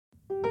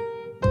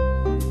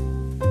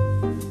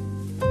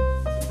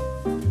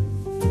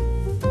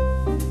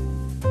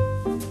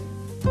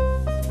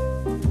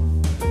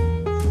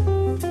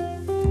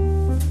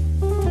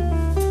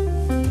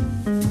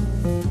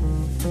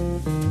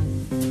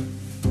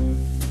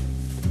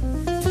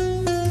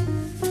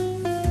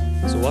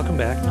Welcome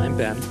back. I'm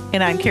Ben,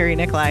 And I'm Carrie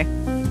Nicolai.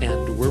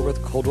 and we're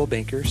with Coldwell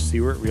Banker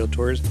Stewart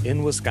Realtors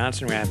in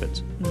Wisconsin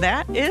Rapids.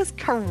 That is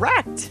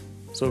correct.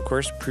 So, of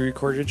course,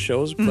 pre-recorded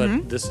shows,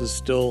 but this is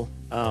still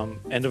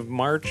end of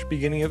March,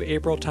 beginning of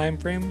April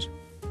timeframes.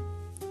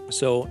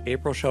 So,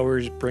 April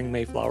showers bring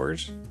May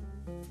flowers.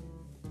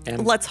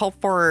 And, Let's hope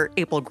for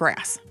April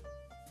grass.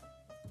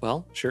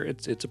 well, sure,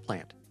 it's a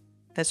plant.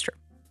 That's true.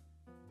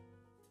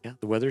 Yeah,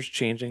 the weather's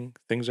changing.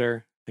 Things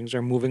are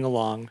moving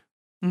along.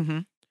 Mm-hmm.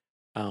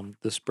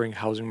 The spring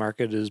housing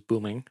market is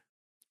booming.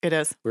 It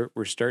is.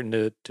 We're starting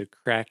to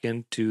crack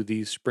into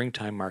the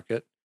springtime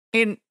market.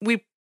 And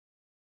we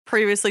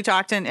previously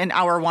talked in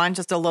hour one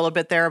just a little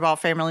bit there about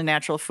Family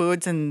Natural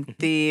Foods, and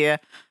they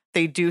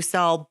do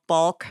sell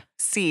bulk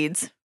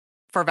seeds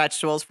for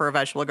vegetables for a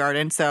vegetable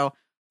garden. So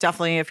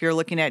definitely, if you're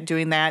looking at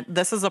doing that,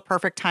 this is a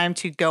perfect time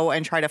to go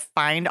and try to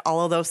find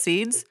all of those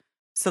seeds.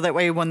 So that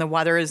way, when the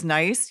weather is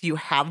nice, you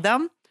have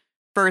them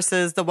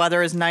versus the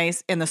weather is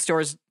nice and the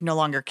stores no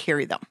longer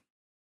carry them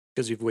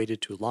Because you've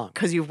waited too long.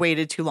 because you've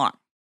waited too long.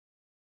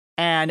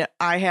 And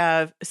I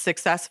have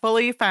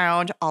successfully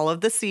found all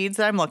of the seeds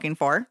that I'm looking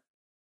for.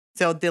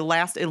 So the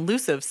last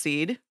elusive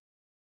seed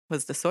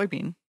was the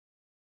soybean.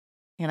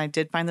 And I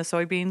did find the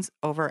soybeans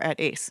over at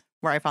Ace,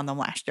 where I found them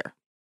last year,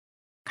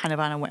 kind of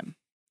on a whim.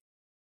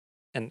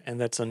 And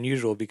that's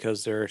unusual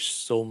because there are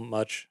so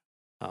much,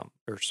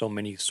 or so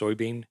many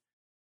soybean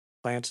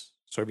plants,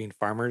 soybean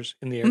farmers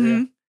in the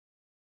area.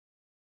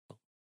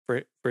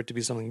 For it to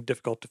be something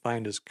difficult to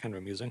find is kind of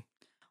amusing.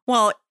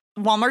 Well,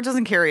 Walmart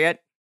doesn't carry it.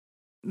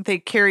 They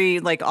carry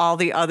like all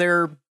the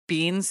other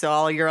beans, so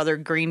all your other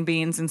green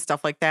beans and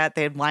stuff like that.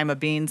 They had lima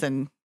beans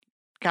and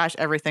gosh,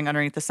 everything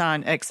underneath the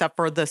sun except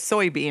for the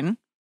soybean.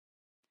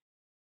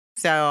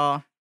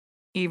 So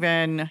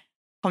even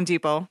Home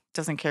Depot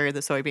doesn't carry the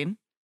soybean.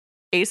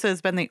 Ace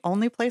has been the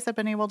only place I've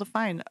been able to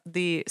find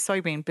the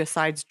soybean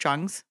besides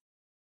Jung's.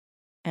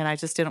 And I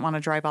just didn't want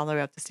to drive all the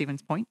way up to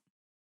Stevens Point.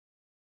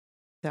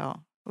 So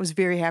I was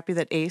very happy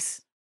that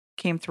Ace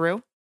came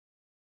through.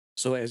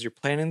 So as you're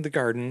planning the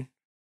garden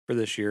for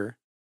this year,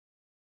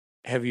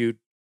 have you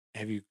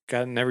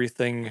gotten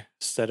everything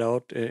set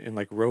out in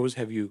like rows?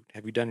 Have you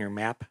done your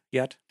map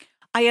yet?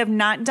 I have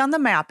not done the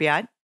map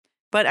yet,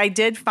 but I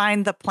did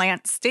find the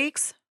plant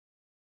stakes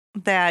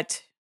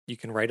that You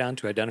can write on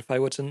to identify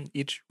what's in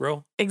each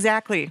row.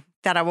 exactly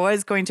that I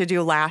was going to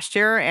do last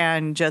year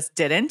and just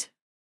didn't.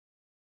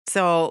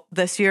 So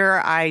this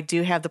year I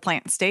do have the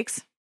plant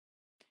stakes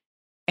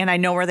and I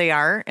know where they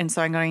are. And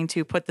so I'm going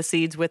to put the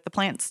seeds with the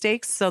plant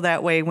stakes. So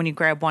that way, when you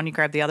grab one, you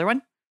grab the other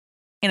one.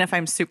 And if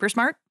I'm super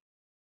smart,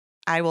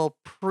 I will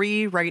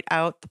pre-write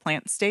out the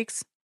plant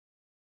stakes.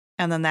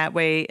 And then that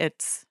way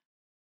it's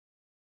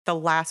the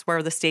last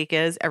where the stake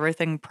is.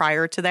 Everything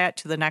prior to that,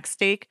 to the next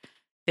stake,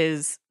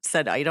 is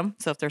said item.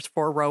 So if there's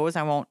 4 rows,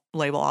 I won't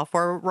label all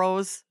 4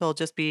 rows. There'll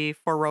just be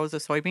 4 rows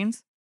of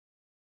soybeans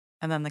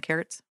and then the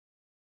carrots.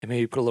 And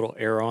maybe put a little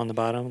arrow on the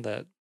bottom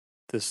that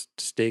this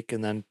stake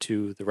and then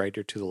to the right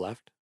or to the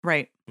left.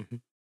 Right. Mhm.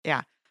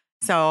 Yeah.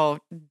 So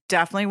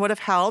definitely would have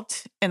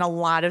helped in a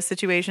lot of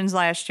situations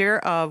last year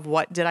of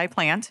what did I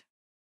plant?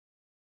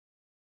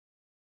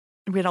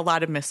 We had a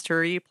lot of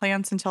mystery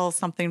plants until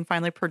something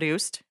finally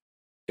produced.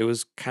 It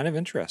was kind of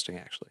interesting,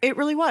 actually. It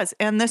really was.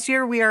 And this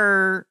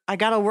year I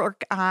got to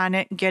work on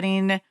it,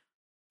 getting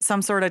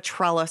some sort of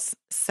trellis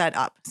set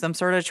up, some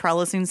sort of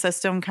trellising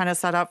system kind of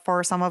set up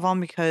for some of them,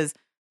 because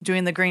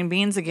doing the green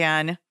beans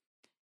again,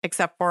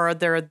 except for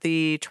they're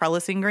the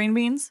trellising green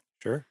beans.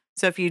 Sure.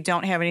 So if you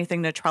don't have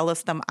anything to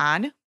trellis them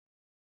on,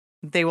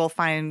 they will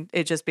find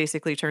it just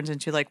basically turns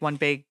into like one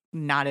big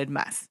knotted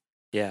mess.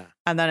 Yeah.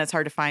 And then it's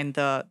hard to find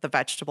the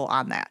vegetable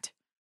on that.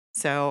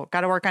 So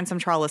got to work on some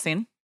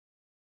trellising.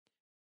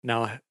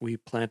 Now, we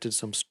planted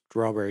some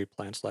strawberry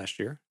plants last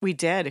year. We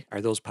did. Are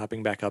those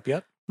popping back up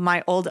yet?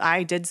 My old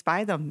eye did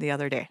spy them the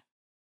other day.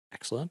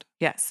 Excellent.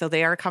 Yes, so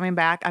they are coming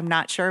back. I'm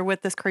not sure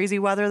with this crazy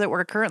weather that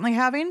we're currently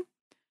having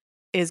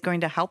is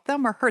going to help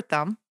them or hurt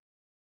them,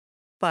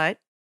 but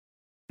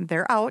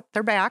they're out.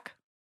 They're back.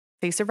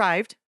 They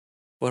survived.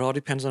 Well, it all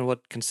depends on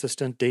what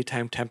consistent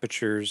daytime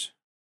temperatures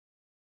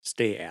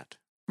stay at.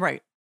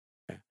 Right.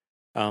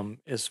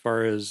 As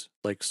far as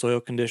like soil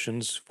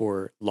conditions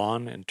for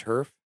lawn and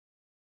turf,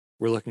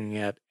 we're looking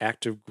at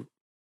active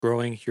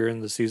growing here in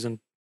the season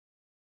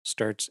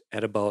starts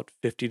at about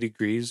 50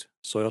 degrees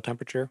soil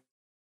temperature.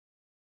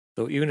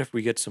 So even if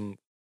we get some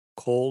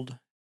cold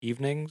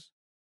evenings,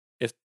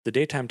 if the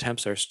daytime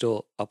temps are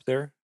still up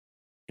there,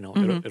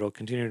 it'll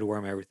continue to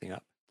warm everything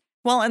up.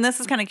 Well, and this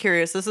is kind of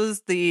curious. This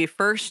is the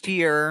first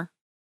year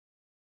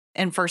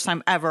and first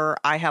time ever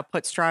I have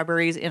put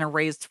strawberries in a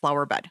raised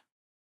flower bed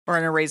or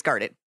in a raised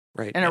garden,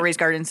 Right. in a raised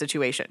garden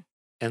situation.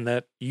 And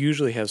that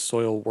usually has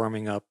soil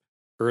warming up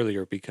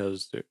earlier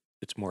because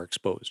it's more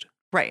exposed.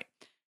 Right.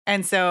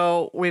 And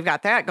so we've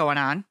got that going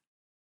on.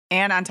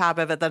 And on top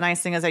of it, the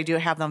nice thing is I do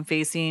have them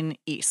facing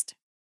east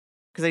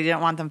because I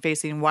didn't want them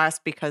facing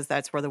west because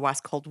that's where the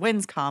west cold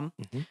winds come.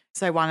 Mhm.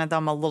 So I wanted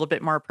them a little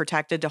bit more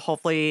protected to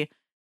hopefully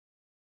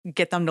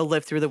get them to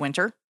live through the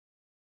winter.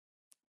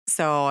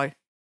 So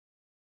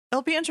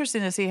it'll be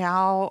interesting to see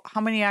how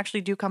many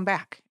actually do come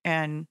back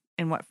and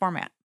in what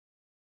format.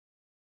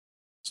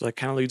 So that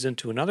kind of leads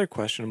into another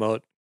question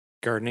about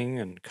gardening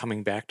and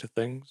coming back to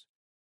things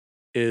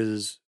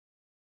is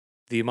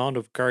the amount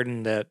of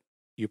garden that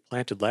you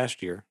planted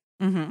last year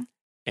Mhm.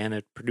 and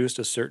it produced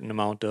a certain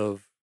amount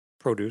of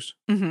produce.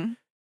 Mhm.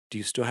 Do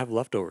you still have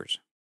leftovers?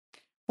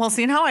 Well,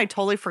 seeing how I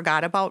totally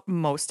forgot about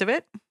most of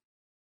it,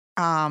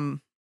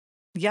 um,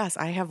 yes,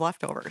 I have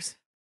leftovers.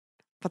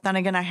 But then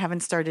again, I haven't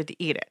started to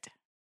eat it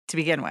to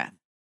begin with.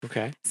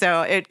 Okay.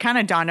 So it kind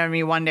of dawned on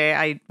me one day.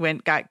 I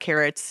went, got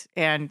carrots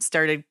and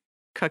started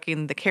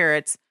cooking the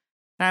carrots.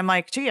 And I'm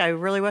like, gee, I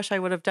really wish I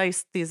would have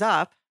diced these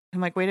up.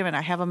 I'm like, wait a minute,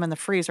 I have them in the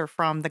freezer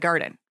from the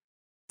garden.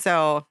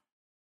 So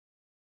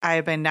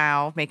I've been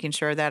now making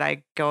sure that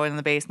I go in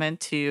the basement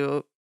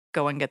to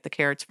go and get the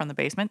carrots from the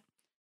basement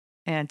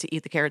and to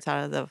eat the carrots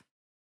out of the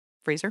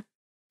freezer.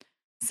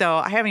 So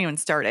I haven't even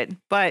started.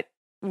 But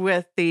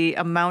with the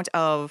amount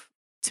of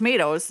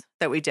tomatoes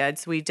that we did,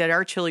 so we did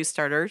our chili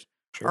starters,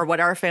 or Sure. what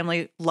our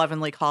family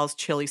lovingly calls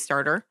chili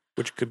starter.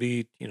 Which could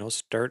be,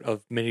 start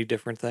of many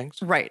different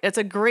things. Right. It's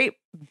a great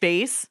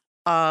base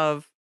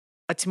of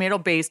a tomato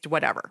based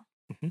whatever.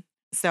 Hmm.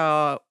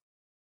 So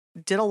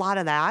did a lot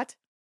of that.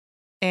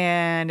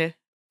 And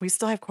we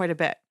still have quite a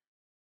bit.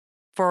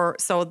 For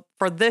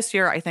this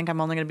year, I think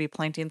I'm only going to be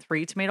planting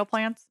 3 tomato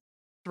plants,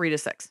 3 to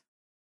 6.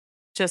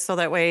 Just so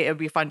that way it would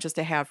be fun just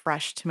to have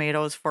fresh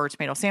tomatoes for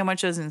tomato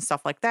sandwiches and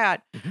stuff like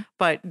that. Hmm.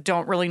 But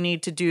don't really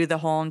need to do the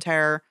whole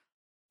entire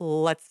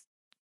let's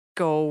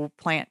go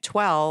plant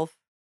 12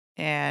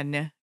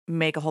 and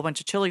make a whole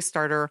bunch of chili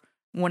starter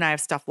when I have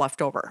stuff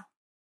left over.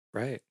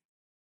 Right.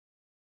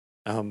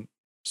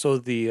 So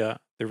the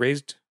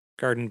raised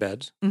garden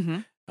beds,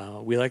 Mhm.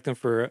 we like them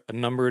for a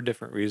number of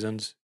different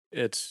reasons.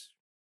 It's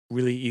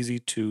really easy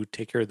to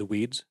take care of the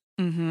weeds,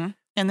 Mhm.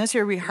 And this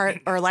year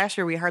or last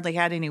year we hardly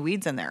had any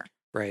weeds in there.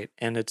 right?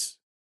 And it's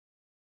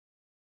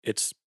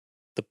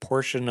the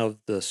portion of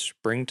the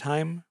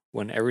springtime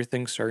when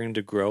everything's starting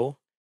to grow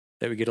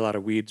that we get a lot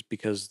of weeds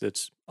because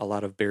it's a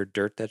lot of bare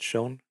dirt that's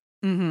shown.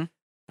 Mhm.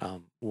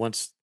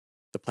 Once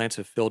the plants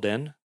have filled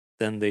in,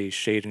 then they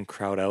shade and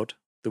crowd out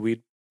the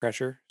weed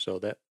pressure. So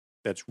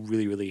that's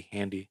really really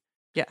handy.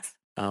 Yes.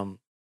 Um,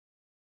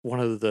 One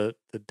of the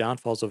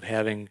downfalls of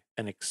having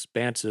an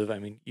expansive, I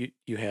mean,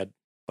 you had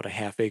what, a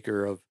half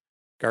acre of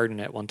garden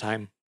at one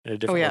time in a Oh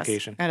different yes,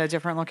 location. at a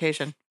different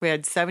location. We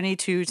had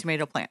 72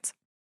 tomato plants.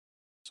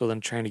 So then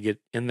trying to get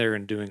in there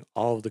and doing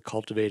all of the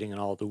cultivating and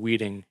all of the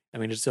weeding, I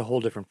mean, it's a whole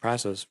different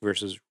process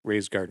versus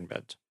raised garden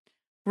beds.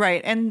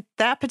 Right. And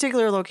that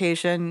particular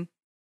location,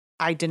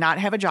 I did not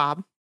have a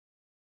job.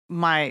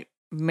 My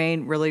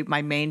main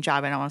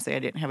job, I don't want to say I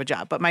didn't have a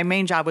job, but my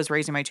main job was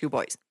raising my 2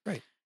 boys.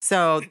 Right.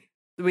 So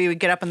we would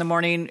get up in the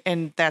morning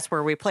and that's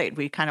where we played.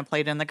 We kind of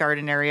played in the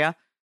garden area.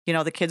 You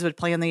know, the kids would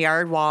play in the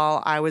yard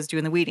while I was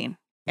doing the weeding.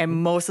 And Mhm.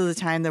 most of the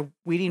time the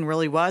weeding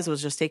really was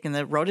just taking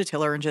the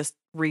rototiller and just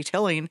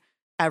retilling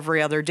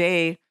every other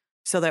day.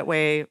 So that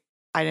way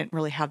I didn't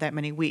really have that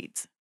many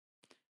weeds.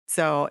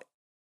 So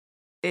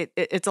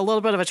it's a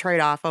little bit of a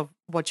trade-off of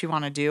what you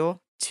want to do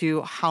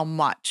to how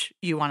much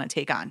you want to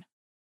take on.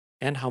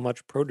 And how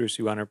much produce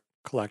you want to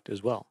collect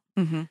as well.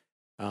 Hmm.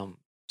 Um,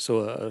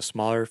 so a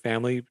smaller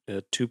family,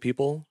 2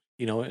 people,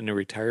 in a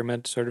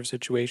retirement sort of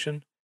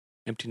situation,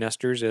 empty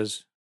nesters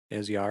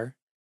as you are,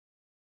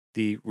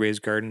 the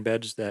raised garden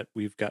beds that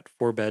we've got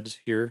 4 beds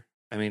here.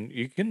 I mean,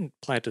 you can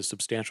plant a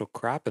substantial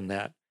crop in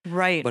that,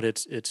 Right. but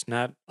it's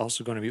not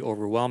also going to be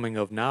overwhelming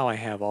of now I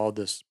have all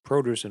this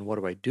produce and what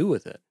do I do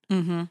with it?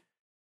 Hmm.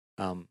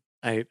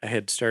 I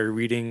had started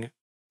reading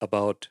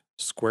about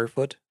square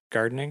foot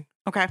gardening,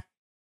 Okay.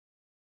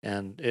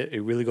 and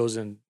it really goes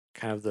in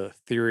kind of the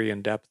theory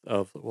and depth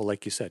of, well,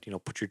 like you said,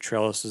 put your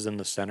trellises in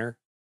the center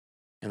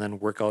and then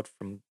work out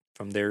from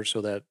there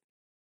so that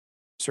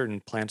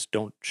certain plants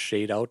don't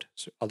shade out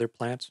other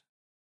plants,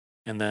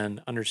 and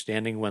then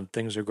understanding when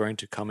things are going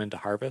to come into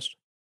harvest.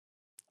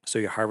 So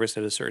you harvest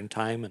at a certain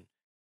time,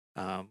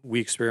 and we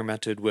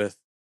experimented with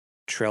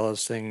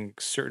trellising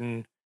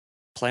certain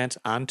plants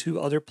onto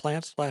other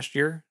plants last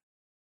year,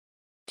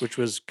 which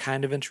was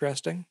kind of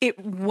interesting. It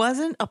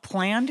wasn't a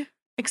planned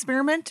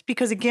experiment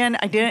because, again,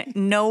 I didn't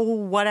know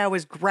what I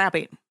was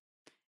grabbing.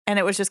 And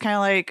it was just kind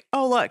of like,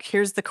 oh, look,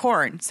 here's the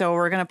corn. So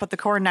we're going to put the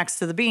corn next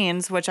to the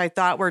beans, which I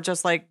thought were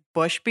just like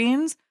bush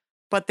beans,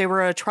 but they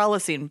were a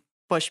trellising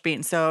bush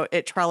bean. So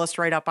it trellised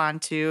right up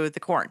onto the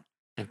corn.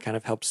 And kind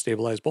of helped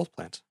stabilize both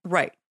plants.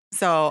 Right.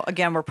 So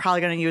again, we're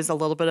probably going to use a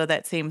little bit of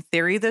that same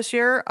theory this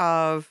year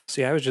of,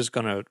 See, I was just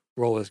going to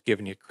roll with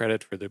giving you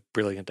credit for the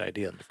brilliant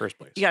idea in the first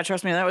place. yeah,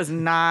 trust me, that was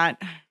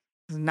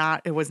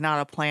it was not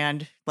a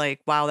planned,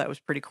 like, wow, that was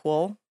pretty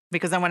cool.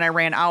 Because then when I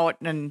ran out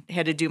and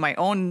had to do my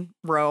own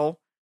row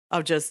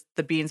of just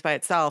the beans by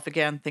itself,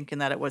 again, thinking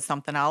that it was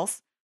something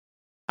else,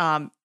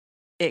 um,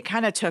 it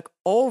kind of took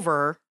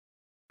over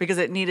because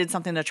it needed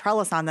something to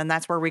trellis on. Then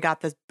that's where we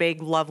got this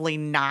big, lovely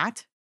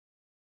knot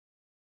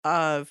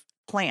of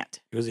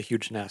plant. It was a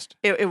huge nest.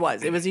 It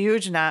was a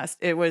huge nest.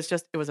 It was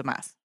a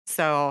mess.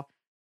 So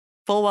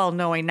full well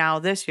knowing now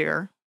this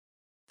year,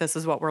 this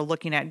is what we're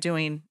looking at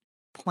doing.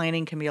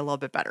 Planning can be a little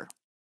bit better.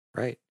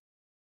 Right.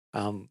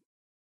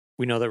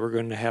 We know that we're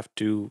going to have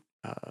to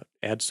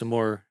add some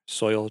more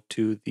soil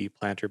to the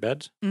planter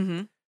beds.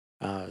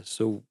 Mm-hmm.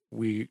 So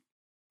we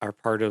are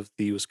part of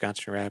the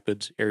Wisconsin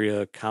Rapids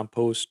area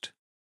compost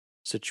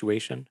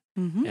situation,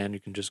 Mm-hmm. and you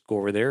can just go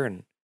over there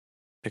and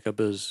pick up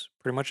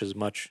pretty much as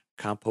much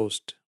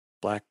compost,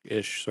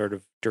 blackish sort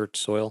of dirt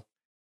soil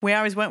We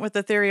always went with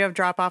the theory of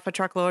drop off a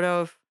truckload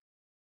of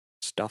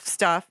stuff.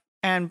 stuff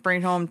and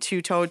bring home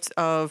 2 totes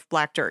of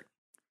black dirt.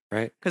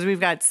 Right. Because we've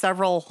got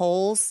several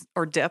holes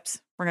or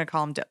dips. We're going to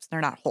call them dips.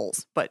 They're not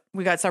holes, but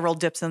we got several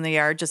dips in the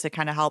yard just to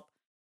kind of help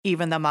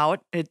even them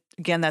out.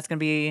 Again, that's going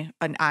to be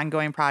an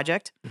ongoing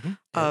project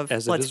of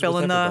As it let's is fill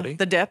with in everybody.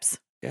 the dips.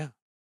 Yeah.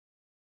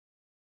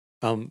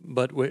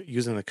 But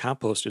using the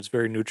compost, it's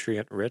very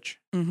nutrient rich,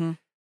 Mm-hmm.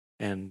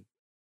 and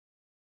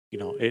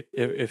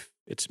if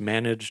it's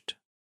managed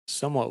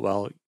somewhat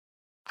well,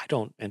 I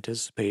don't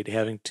anticipate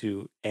having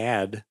to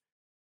add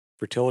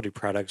fertility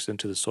products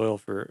into the soil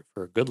for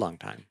a good long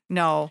time.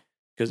 No.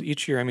 Because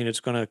each year, I mean, it's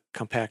going to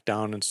compact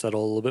down and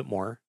settle a little bit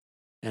more,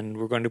 and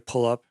we're going to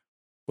pull up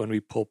when we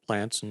pull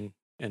plants and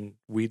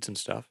weeds and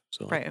stuff.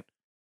 So Right.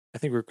 I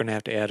think we're going to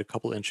have to add a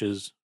couple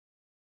inches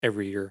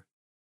every year.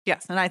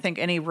 Yes. And I think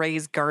any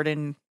raised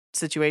garden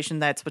situation,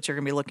 that's what you're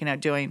going to be looking at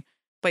doing.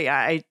 But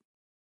yeah,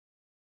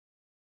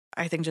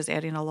 I think just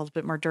adding a little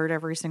bit more dirt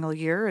every single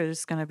year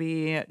is going to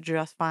be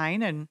just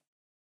fine. And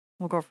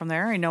we'll go from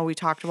there. I know we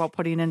talked about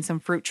putting in some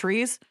fruit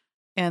trees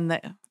in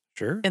the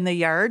Sure.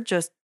 yard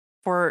just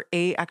for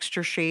A,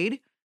 extra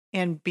shade,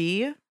 and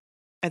B,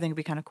 I think it'd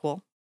be kind of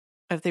cool.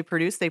 If they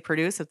produce, they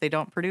produce. If they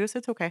don't produce,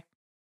 it's okay.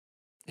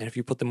 And if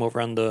you put them over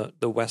on the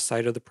west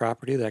side of the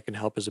property, that can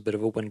help as a bit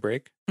of a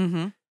windbreak.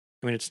 Mm-hmm.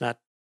 I mean, it's not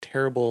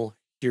terrible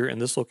here in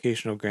this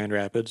location of Grand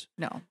Rapids.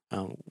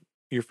 No.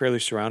 You're fairly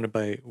surrounded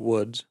by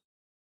woods,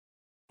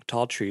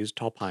 tall trees,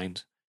 tall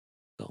pines.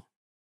 So,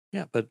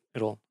 yeah, but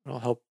it'll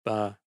help,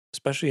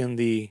 especially in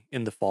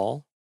the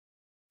fall.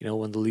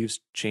 When the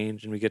leaves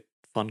change and we get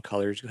fun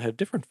colors. You have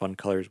different fun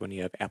colors when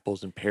you have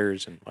apples and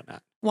pears and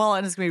whatnot. Well,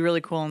 and it's going to be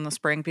really cool in the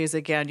spring because,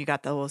 again, you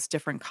got those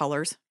different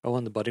colors. Oh,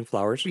 and the budding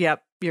flowers.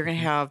 Yep. You're going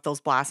to Mhm. have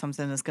those blossoms,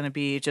 and it's going to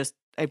be just,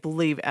 I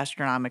believe,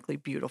 astronomically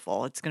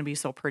beautiful. It's going to be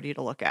so pretty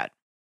to look at.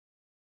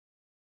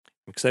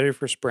 I'm excited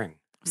for spring.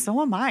 So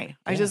am I.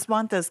 I Yeah. just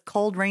want this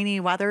cold, rainy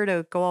weather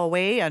to go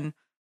away, and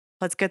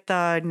let's get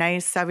the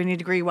nice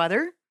 70-degree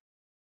weather.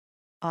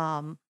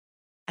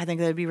 I think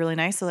that'd be really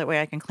nice so that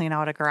way I can clean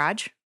out a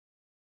garage.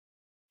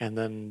 And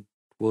then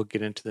we'll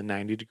get into the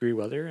 90-degree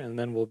weather, and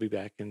then we'll be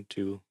back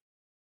into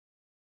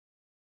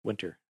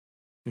winter.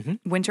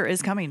 Winter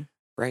is coming.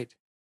 Right.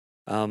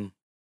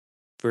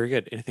 Very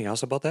good. Anything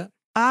else about that?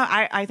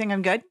 I think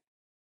I'm good.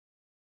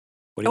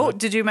 What do you Oh, want?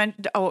 did you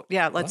mention? Oh,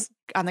 yeah. Let's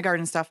on the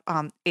garden stuff.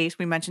 Ace.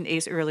 We mentioned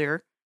Ace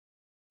earlier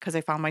because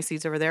I found my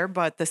seeds over there.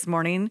 But this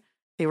morning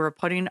they were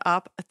putting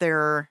up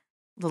their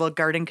little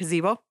garden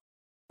gazebo,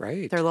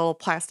 Right. their little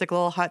plastic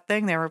little hut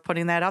thing. They were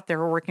putting that up. They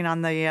were working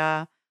on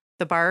the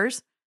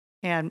bars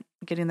and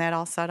getting that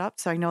all set up.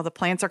 So I know the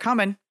plants are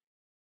coming.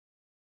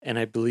 And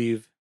I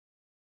believe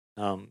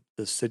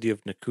the city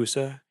of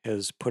Nakusa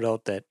has put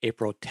out that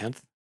April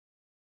 10th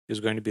is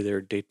going to be their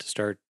date to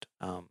start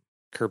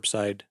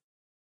curbside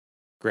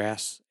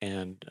grass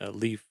and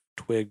leaf,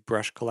 twig,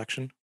 brush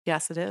collection.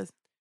 Yes, it is.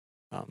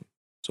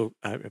 So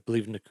I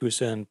believe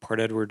Nakusa and Port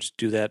Edwards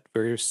do that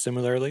very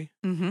similarly.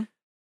 Mm-hmm.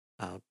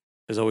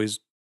 As always,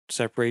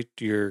 separate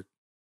your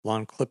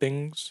lawn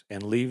clippings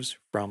and leaves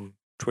from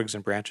twigs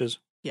and branches.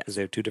 Yes. Because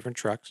they have two different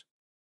trucks.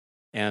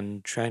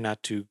 And try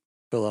not to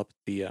fill up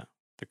the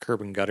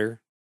curb and gutter,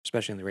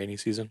 especially in the rainy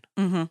season.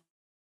 Mm-hmm.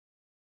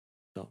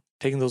 So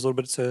taking those little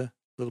bits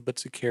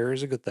of care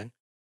is a good thing.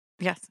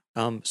 Yes.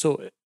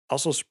 So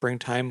also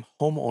springtime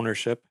home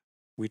ownership.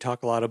 We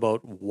talk a lot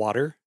about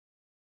water.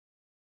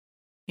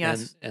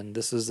 Yes. And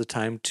this is the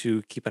time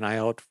to keep an eye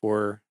out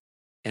for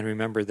and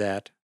remember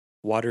that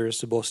water is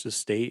supposed to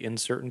stay in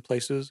certain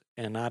places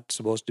and not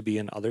supposed to be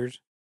in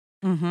others.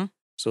 Mm-hmm.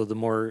 So the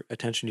more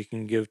attention you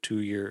can give to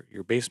your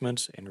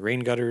basements and rain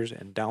gutters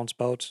and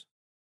downspouts,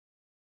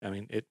 I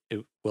mean, it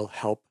will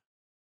help,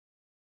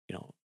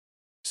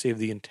 save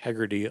the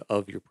integrity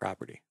of your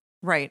property.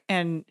 Right.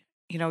 And,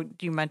 you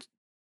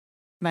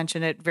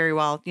mentioned it very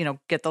well,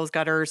 get those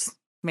gutters,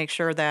 make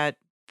sure that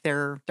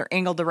they're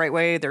angled the right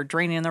way, they're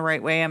draining the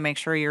right way, and make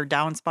sure your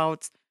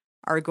downspouts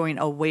are going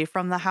away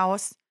from the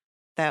house.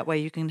 That way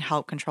you can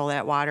help control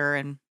that water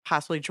and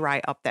possibly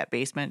dry up that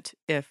basement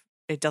if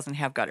it doesn't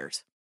have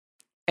gutters.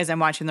 As I'm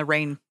watching the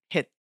rain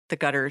hit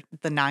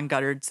the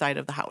non-guttered side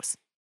of the house.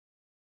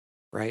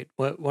 Right.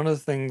 One of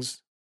the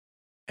things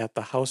at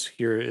the house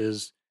here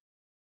is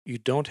you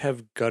don't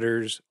have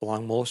gutters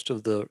along most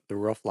of the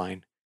roof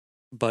line,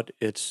 but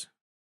it's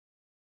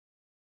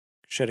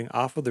shedding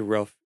off of the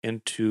roof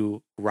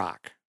into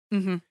rock.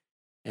 Mm-hmm.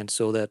 And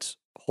so that's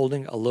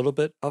holding a little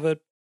bit of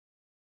it,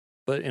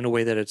 but in a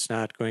way that it's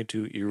not going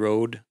to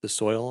erode the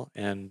soil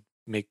and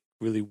make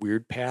really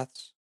weird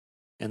paths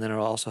and then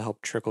it'll also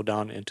help trickle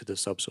down into the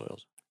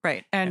subsoils.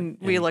 Right. And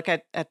we look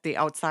at the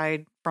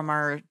outside from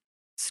our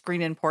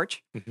screen-in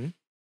porch. Mhm.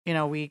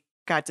 We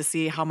got to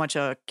see how much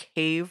a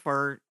cave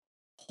or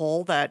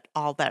hole that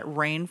all that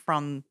rain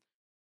from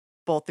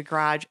both the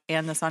garage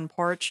and the sun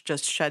porch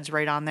just sheds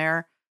right on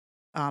there.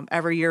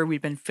 Every year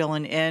we've been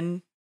filling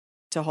in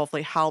to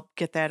hopefully help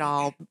get that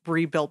all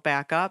rebuilt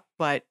back up,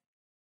 but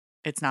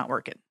it's not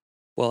working.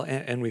 Well,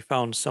 and we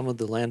found some of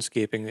the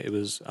landscaping, it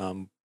was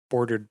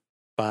bordered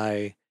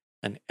by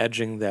an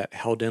edging that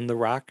held in the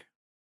rock,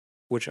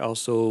 which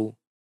also,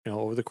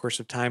 over the course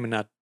of time and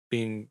not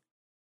being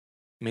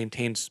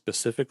maintained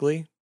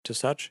specifically to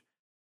such,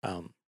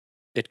 um,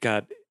 it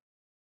got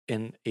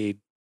in a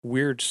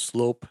weird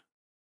slope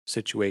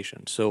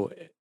situation. So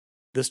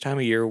this time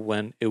of year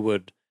when it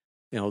would,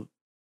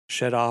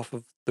 shed off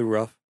of the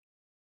roof,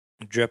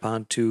 drip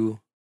onto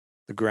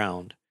the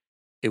ground,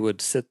 it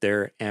would sit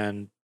there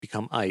and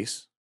become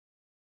ice.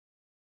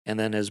 And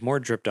then as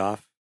more dripped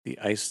off, the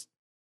ice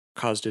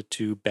caused it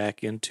to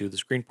back into the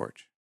screen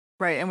porch.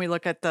 Right. And we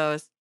look at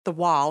the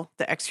wall,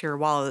 the exterior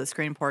wall of the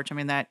screen porch. I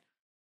mean, that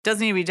doesn't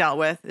need to be dealt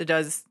with. It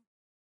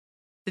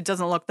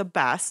doesn't look the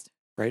best.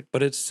 Right.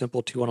 But it's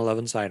simple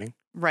 2-on-11 siding.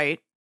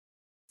 Right.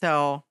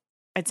 So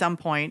at some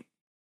point,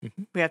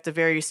 Mhm. we have to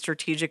very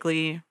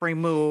strategically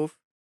remove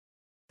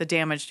the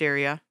damaged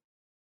area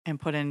and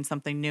put in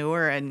something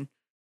newer and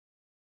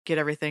get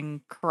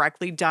everything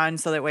correctly done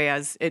so that way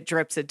as it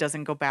drips, it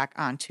doesn't go back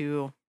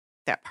onto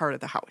that part of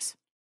the house.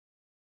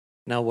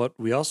 Now, what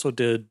we also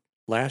did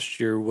last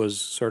year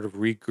was sort of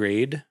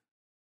regrade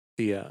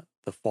the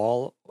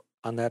fall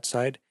on that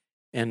side,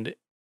 and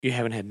you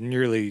haven't had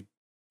nearly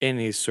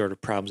any sort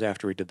of problems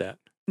after we did that.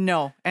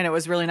 No, and it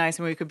was really nice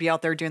when we could be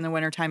out there during the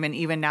wintertime, and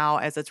even now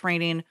as it's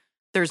raining,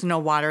 there's no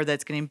water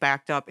that's getting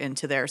backed up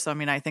into there. So, I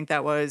mean, I think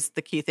that was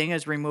the key thing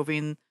is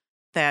removing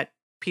that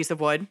piece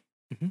of wood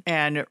Mhm.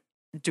 and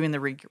doing the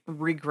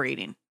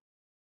regrading.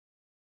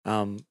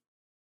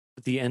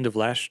 At the end of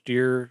last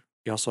year,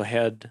 we also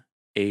had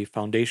a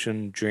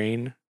foundation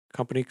drain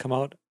company come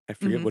out. I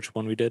forget Mhm. which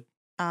one we did.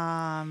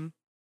 I want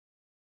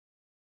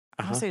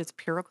to Uh-huh. say it's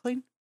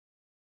PuroClean.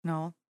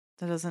 No,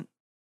 that doesn't.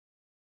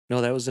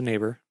 No, that was the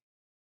neighbor.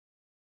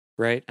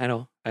 Right? I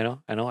know.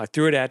 I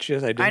threw it at you. I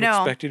I didn't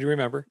know. expect you to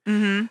remember.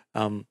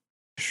 Mm-hmm.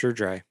 Sure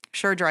Dry.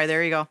 Sure Dry.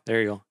 There you go.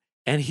 There you go.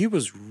 And he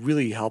was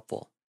really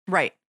helpful.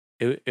 Right.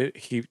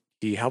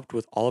 He helped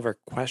with all of our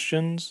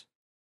questions,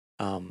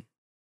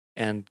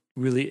 and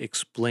really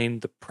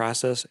explained the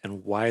process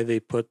and why they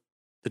put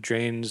the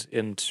drains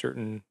in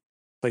certain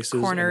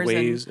places Corners and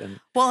ways. And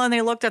well, and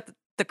they looked at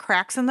the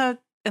cracks in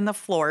the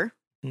floor.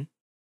 Mhm.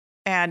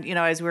 And,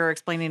 as we were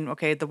explaining,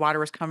 okay, the water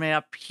was coming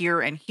up here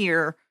and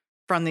here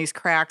from these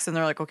cracks. And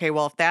they're like, okay,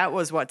 well, if that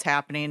was what's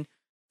happening,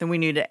 then we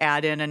need to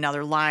add in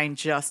another line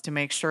just to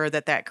make sure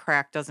that that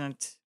crack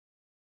doesn't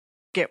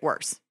get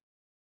worse.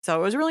 So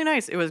it was really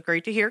nice. It was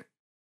great to hear.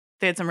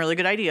 They had some really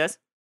good ideas.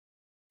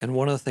 And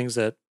one of the things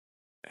that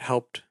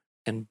helped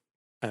and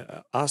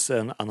us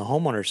on the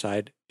homeowner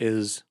side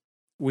is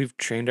we've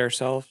trained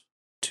ourselves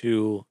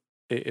to,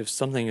 if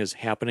something is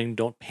happening,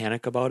 don't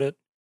panic about it.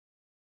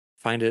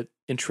 Find it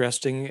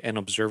interesting and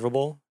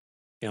observable.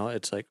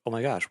 It's like, oh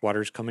my gosh,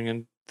 water's coming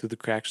in through the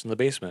cracks in the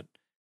basement.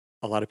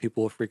 A lot of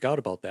people will freak out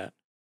about that.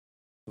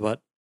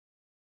 But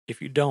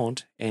if you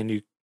don't, and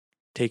you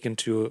take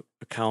into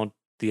account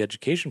the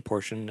education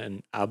portion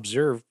and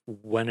observe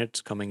when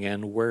it's coming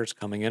in, where it's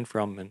coming in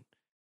from, and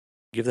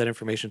give that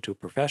information to a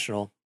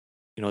professional,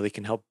 they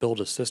can help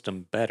build a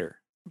system better.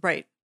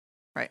 Right.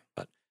 Right.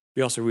 But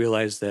we also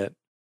realized that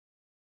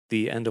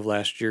the end of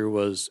last year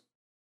was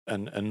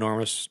an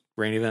enormous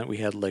rain event. We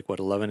had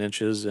 11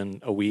 inches in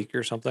a week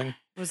or something.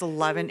 It was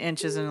 11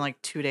 inches in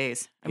like 2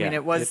 days. I mean, Yeah,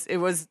 it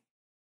was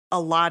a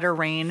lot of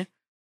rain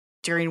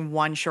during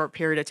one short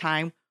period of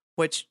time,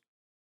 which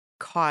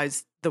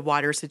caused the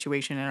water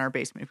situation in our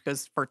basement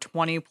because for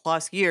 20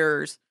 plus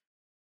years,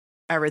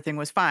 everything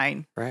was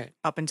fine Right.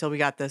 up until we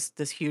got this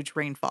huge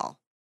rainfall.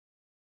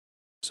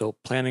 So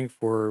planning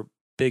for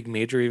big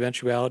major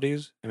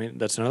eventualities, I mean,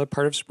 that's another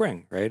part of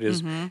spring, right?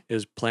 Mhm.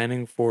 Is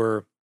planning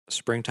for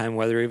springtime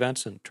weather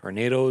events and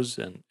tornadoes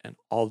and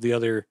all the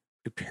other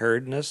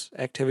preparedness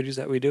activities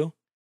that we do.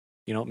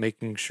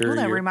 Making sure Well,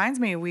 that you're reminds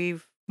me,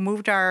 we've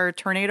moved our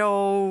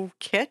tornado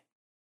kit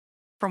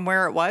from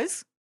where it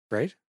was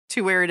right,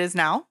 to where it is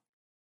now,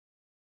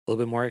 a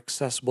little bit more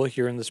accessible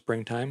here in the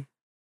springtime.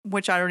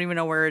 which I don't even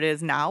know where it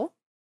is now.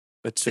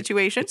 It's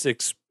Situation?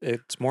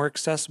 it's more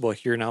accessible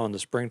here now in the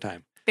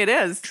springtime. It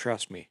is.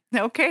 Trust me.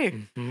 Okay.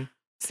 Mhm.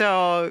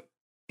 So,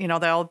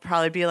 that'll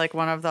probably be like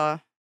one of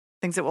the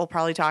things that we'll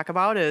probably talk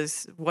about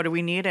is what do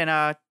we need in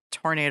a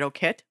tornado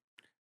kit?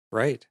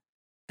 Right.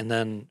 And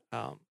then,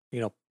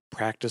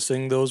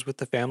 practicing those with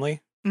the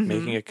family,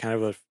 making Mhm. it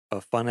kind of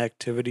a fun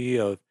activity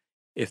of,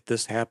 if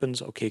this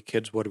happens, okay,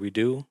 kids, what do we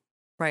do?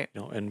 Right.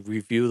 And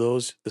review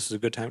those. This is a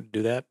good time to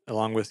do that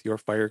along with your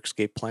fire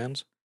escape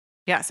plans.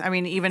 Yes. I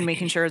mean, even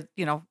making sure,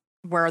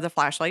 where are the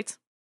flashlights?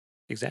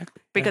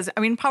 Exactly. Yeah. Because, I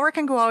mean, power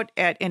can go out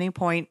at any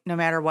point, no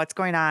matter what's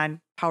going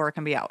on, power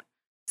can be out.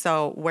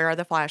 So where are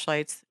the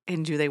flashlights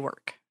and do they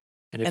work?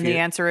 And if And you the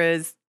answer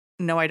is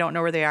no, I don't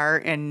know where they are.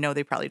 And no,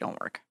 they probably don't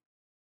work.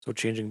 so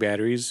changing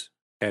batteries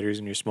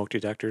in your smoke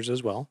detectors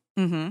as well,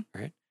 Mm-hmm.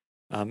 right?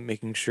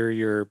 Making sure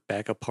your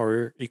backup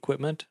power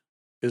equipment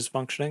is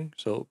functioning.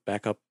 So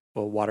backup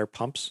water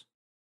pumps,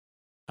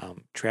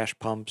 trash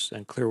pumps,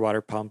 and clear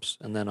water pumps,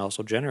 and then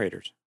also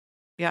generators.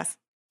 Yes.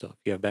 So if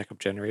you have backup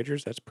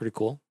generators, that's pretty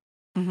cool.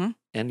 Mm-hmm.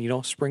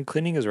 And spring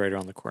cleaning is right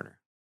around the corner.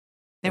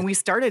 And we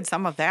started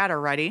some of that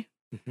already,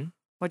 Mm-hmm.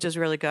 which is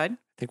really good. I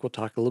think we'll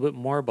talk a little bit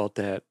more about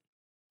that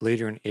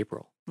later in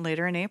April.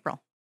 Later in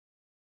April.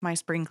 My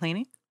spring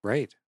cleaning.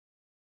 Right.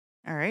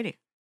 All righty.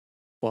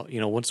 Well,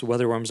 once the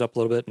weather warms up a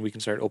little bit and we can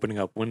start opening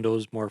up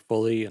windows more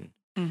fully, and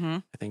Mm-hmm.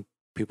 I think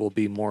people will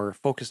be more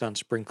focused on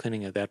spring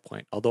cleaning at that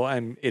point. Although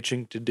I'm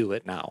itching to do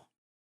it now.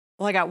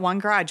 Well, I got one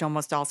garage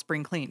almost all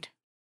spring cleaned.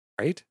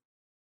 Right?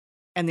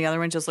 And the other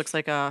one just looks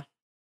like I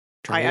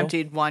Tornado?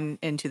 emptied one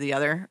into the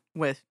other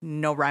with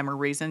no rhyme or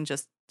reason.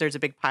 Just there's a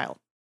big pile.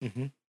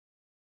 Mm-hmm.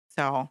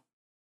 So,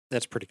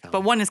 That's pretty common.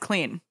 but one is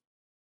clean.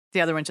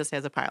 The other one just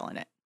has a pile in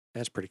it.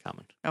 That's pretty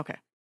common. Okay.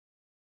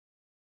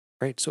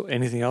 Right. So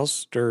anything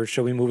else, or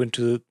shall we move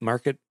into the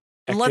market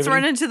activity? Let's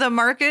run into the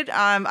market.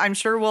 I'm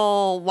sure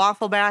we'll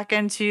waffle back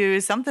into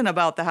something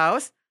about the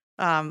house.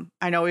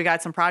 I know we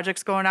got some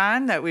projects going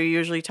on that we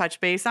usually touch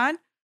base on.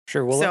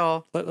 Sure. Well,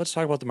 So let's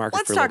talk about the market.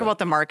 let's for a talk little about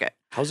the market.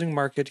 bit. Housing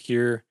market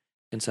here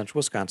in central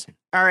Wisconsin.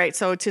 All right.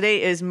 So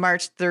today is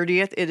March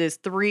 30th. It is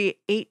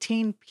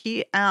 3:18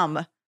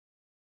 p.m.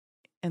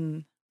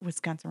 in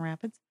Wisconsin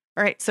Rapids.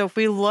 All right. So if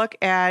we look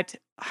at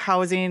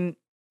housing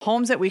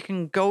homes that we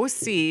can go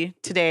see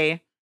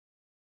today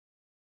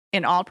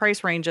in all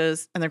price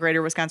ranges in the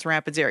greater Wisconsin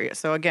Rapids area.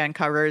 So again,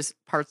 covers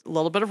parts, a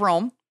little bit of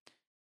Rome.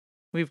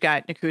 We've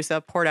got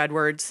Nakusa, Port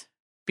Edwards,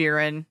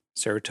 Buren,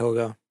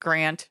 Saratoga,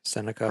 Grant,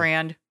 Seneca,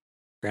 Grand,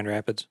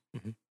 Rapids.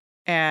 Mm-hmm.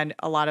 and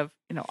a lot of,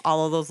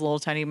 all of those little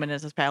tiny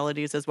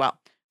municipalities as well.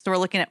 So we're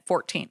looking at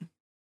 14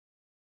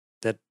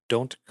 That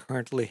don't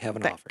currently have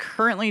an that offer.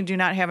 currently do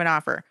not have an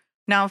offer.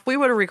 Now, if we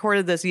would have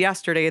recorded this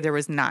yesterday, there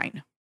was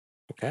 9.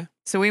 Okay.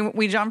 So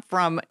we jumped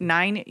from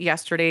 9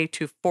 yesterday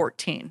to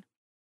 14.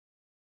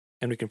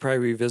 And we can probably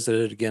revisit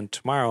it again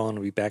tomorrow, and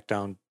we'll be back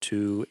down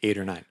to 8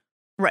 or 9.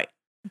 Right.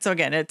 So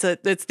again, it's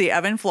the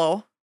ebb and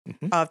flow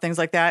Mm-hmm. of things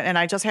like that. And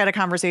I just had a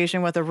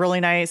conversation with a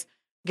really nice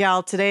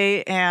gal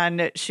today,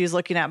 and she's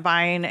looking at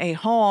buying a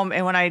home.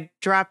 And when I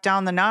dropped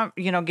down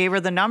gave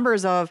her the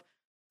numbers of,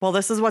 well,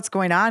 this is what's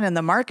going on in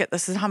the market.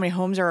 This is how many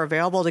homes are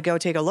available to go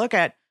take a look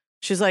at.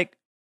 She's like,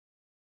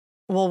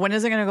 well, when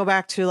is it going to go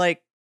back to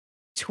like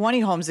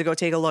 20 homes to go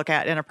take a look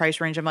at in a price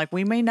range? I'm like,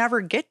 we may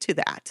never get to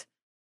that.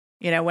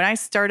 When I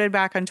started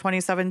back in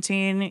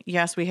 2017,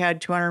 yes, we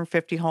had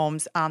 250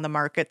 homes on the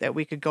market that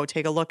we could go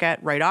take a look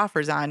at, write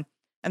offers on,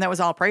 and that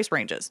was all price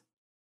ranges.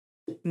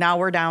 Now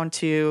we're down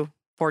to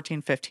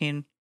 14,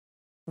 15,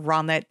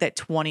 around that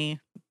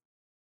 20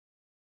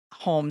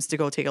 homes to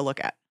go take a look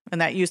at. And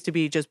that used to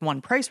be just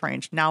one price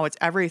range. Now it's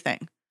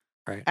everything.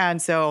 Right.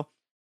 And so,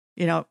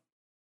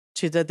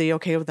 she said,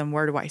 okay with them,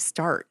 where do I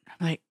start?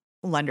 I'm like,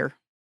 lender.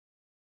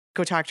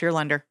 Go talk to your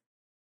lender.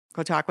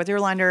 Go talk with your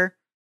lender.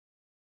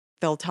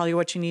 They'll tell you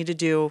what you need to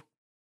do.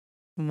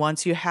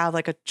 Once you have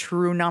like a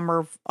true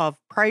number of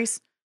price,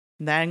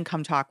 then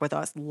come talk with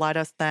us. Let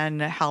us then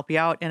help you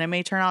out. And it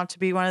may turn out to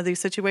be one of these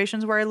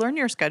situations where I learn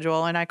your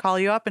schedule and I call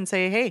you up and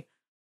say, hey,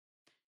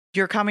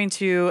 you're coming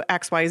to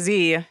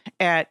XYZ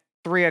at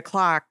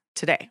 3:00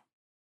 today,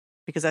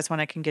 because that's when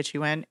I can get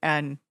you in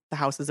and the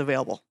house is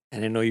available.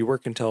 And I know you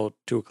work until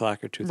 2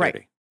 o'clock or 2:30.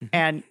 Right.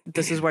 And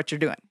this is what you're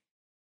doing.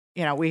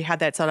 We had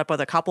that set up with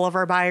a couple of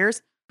our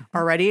buyers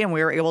already, and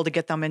we were able to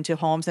get them into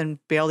homes and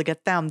be able to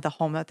get them the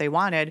home that they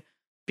wanted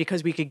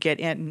because we could get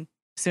in.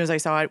 As soon as I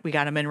saw it, we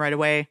got them in right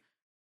away.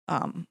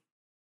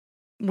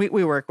 We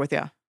work with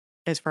you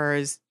as far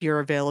as your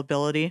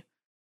availability.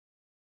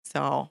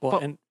 So,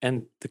 well,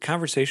 and the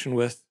conversation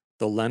with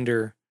the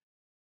lender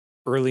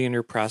early in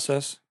your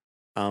process,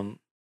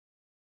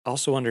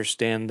 also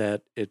understand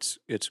that it's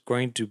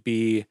going to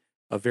be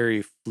a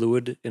very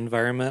fluid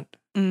environment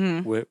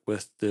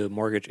with the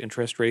mortgage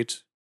interest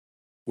rates,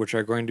 which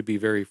are going to be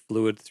very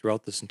fluid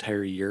throughout this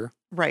entire year.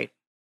 Right.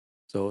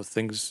 So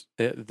things,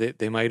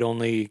 they might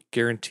only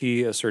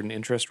guarantee a certain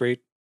interest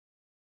rate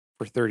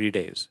for 30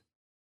 days,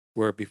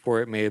 where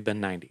before it may have been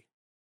 90.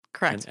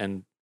 Correct.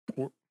 And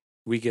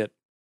we get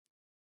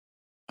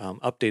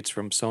updates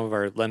from some of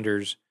our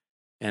lenders,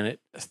 and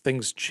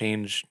things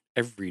change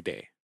every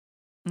day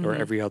or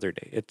every other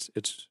day.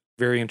 It's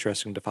very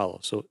interesting to follow.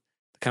 So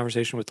the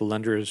conversation with the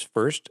lender is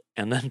first,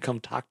 and then come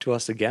talk to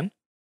us again.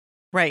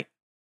 Right.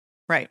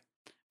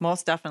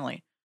 Most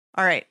definitely.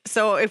 All right.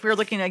 So if we're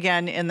looking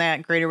again in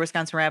that greater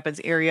Wisconsin Rapids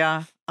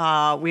area,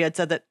 we had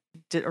said that,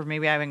 or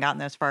maybe I haven't gotten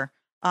this far.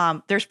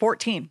 There's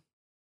 14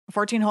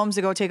 homes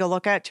to go take a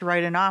look at to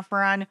write an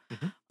offer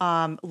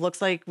on.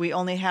 Looks like we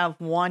only have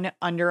one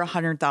under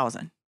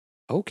 100,000.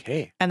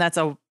 Okay. And that's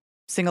a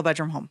single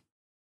bedroom home.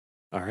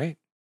 All right.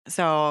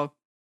 So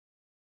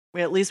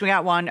at least we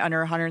got one under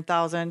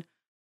 100,000,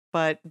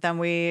 but then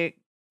we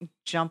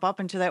jump up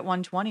into that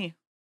 120.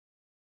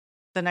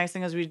 The nice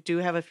thing is we do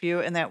have a few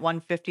in that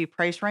 150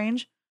 price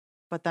range,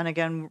 but then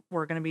again,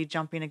 we're going to be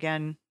jumping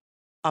again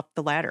up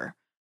the ladder.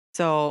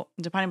 So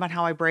depending on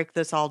how I break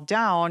this all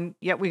down,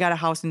 yet we got a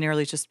house in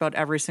nearly just about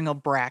every single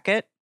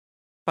bracket,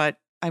 but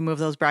I move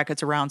those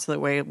brackets around so that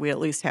way we at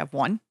least have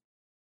one.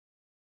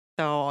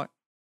 So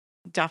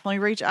definitely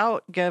reach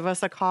out, give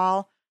us a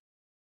call,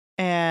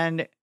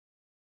 and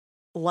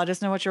let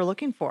us know what you're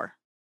looking for.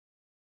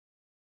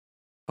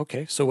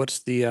 Okay, so what's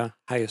the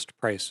highest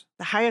price?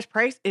 The highest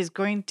price is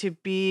going to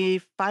be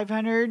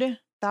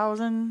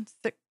 500,000,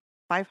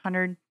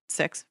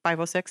 506,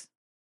 506,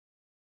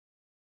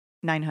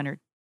 900.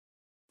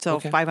 So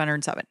Okay,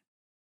 507,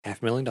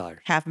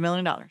 $500,000.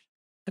 $500,000.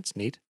 That's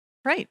neat.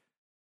 Right.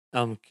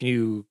 Can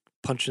you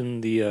punch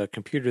in the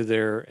computer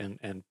there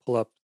and pull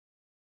up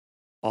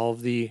all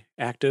of the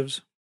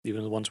actives,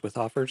 even the ones with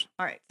offers?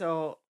 All right.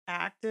 So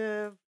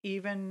active,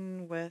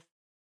 even with,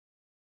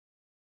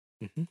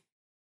 Hmm.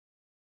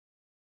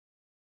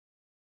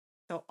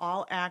 so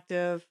all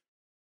active,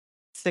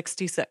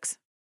 66.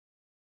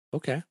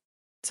 Okay.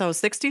 So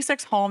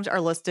 66 homes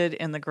are listed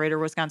in the greater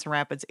Wisconsin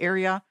Rapids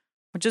area,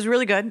 which is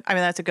really good. I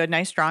mean, that's a good,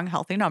 nice, strong,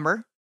 healthy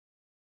number.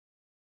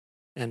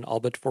 And all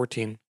but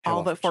 14 have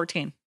All but offers.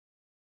 14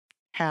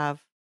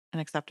 have an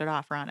accepted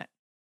offer on it.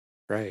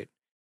 Right.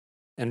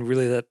 And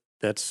really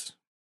that's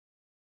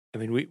I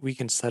mean we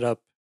can set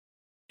up,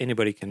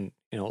 anybody can,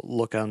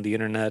 look on the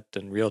internet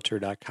and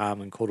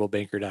realtor.com and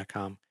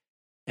coldwellbanker.com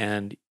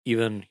and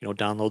even,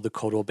 download the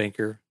Coldwell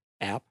Banker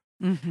app,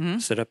 Mm-hmm.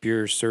 set up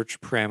your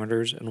search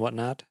parameters and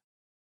whatnot.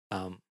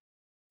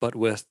 But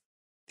with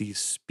the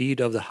speed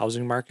of the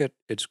housing market,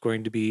 it's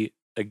going to be,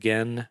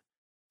 again,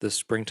 the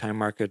springtime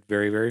market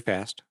very, very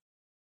fast.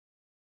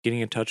 Getting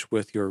in touch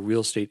with your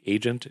real estate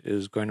agent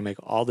is going to make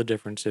all the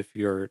difference if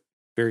you're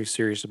very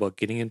serious about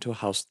getting into a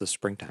house this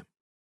springtime.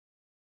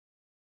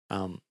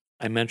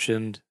 I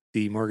mentioned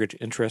the mortgage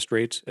interest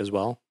rates as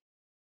well.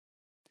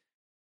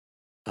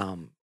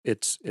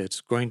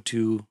 It's going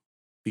to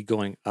be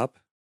going up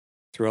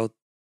throughout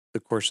the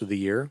course of the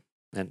year,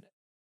 and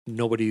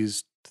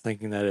nobody's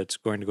thinking that it's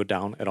going to go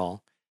down at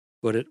all.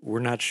 But we're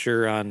not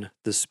sure on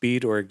the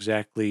speed or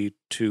exactly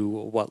to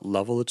what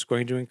level it's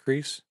going to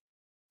increase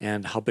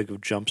and how big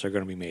of jumps are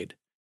going to be made.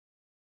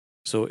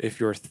 So if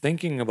you're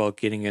thinking about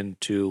getting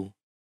into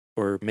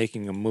or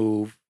making a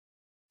move,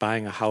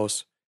 buying a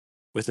house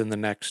within the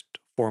next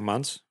 4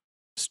 months,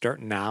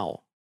 start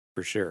now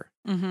for sure.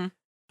 Mm-hmm.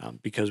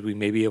 Because we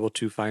may be able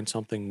to find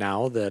something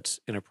now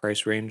that's in a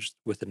price range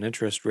with an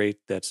interest rate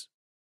that's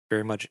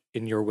very much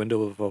in your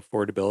window of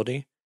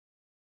affordability.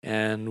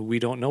 And we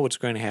don't know what's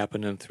going to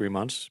happen in 3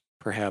 months.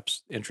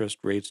 Perhaps interest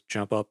rates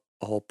jump up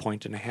a whole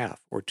 1.5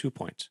 or 2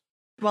 points.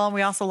 Well,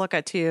 we also look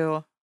at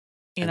too,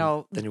 And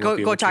then you won't go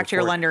be able to talk to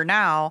your afford it. lender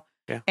now.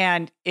 Yeah.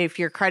 And if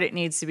your credit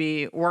needs to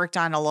be worked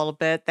on a little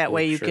bit, that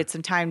way you Sure. get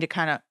some time to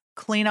kind of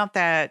clean up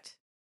that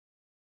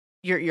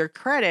your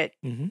credit.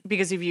 Mm-hmm.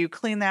 Because if you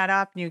clean that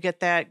up and you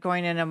get that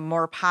going in a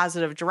more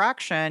positive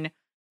direction,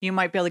 you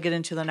might be able to get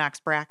into the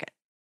next bracket.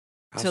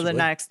 To the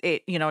next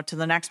to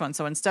the next one.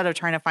 So instead of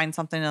trying to find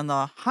something in the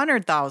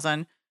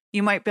 100,000,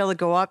 you might be able to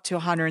go up to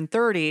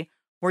 130,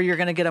 where you're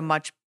going to get a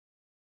much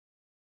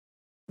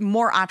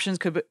more options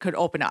could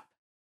open up.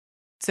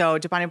 So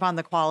depending upon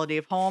the quality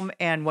of home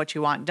and what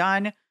you want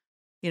done,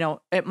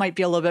 it might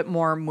be a little bit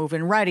more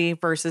move-in ready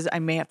versus I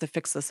may have to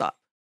fix this up.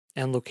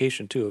 And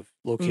location too. If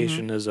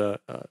location is a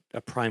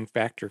prime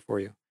factor for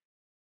you.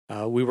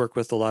 We work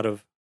with a lot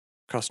of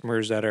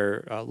customers that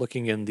are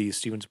looking in the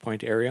Stevens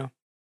Point area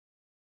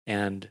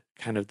and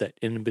kind of that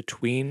in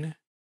between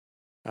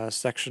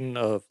section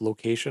of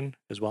location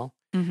as well.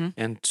 Mm-hmm.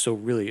 And so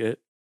really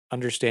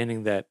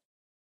understanding that,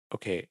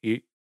 okay,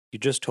 you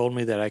just told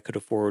me that I could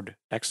afford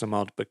X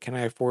amount, but can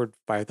I afford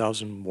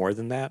 5,000 more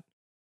than that?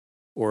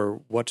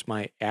 Or what's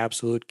my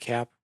absolute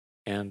cap,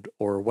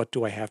 or what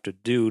do I have to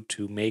do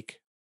to make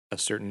a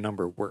certain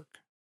number work?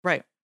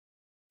 Right.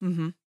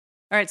 Mm-hmm.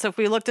 All right. So if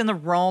we looked in the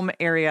Rome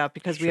area,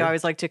 because we Sure.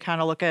 always like to kind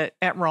of look at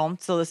Rome.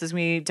 So this is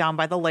me down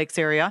by the lakes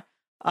area.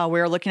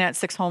 We're looking at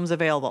 6 homes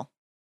available.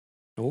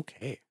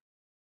 Okay.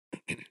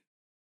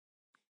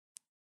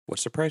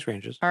 What's the price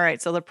ranges? All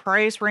right. So the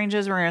price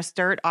ranges, we're going to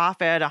start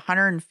off at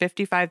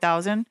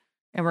 155,000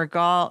 and we're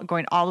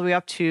going all the way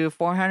up to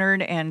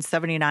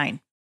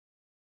 479.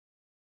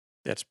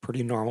 That's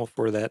pretty normal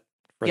for that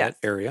Yes.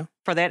 that area.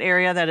 For that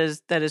area, that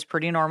is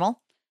pretty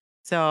normal.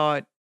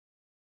 So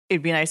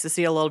it'd be nice to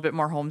see a little bit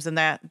more homes in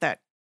that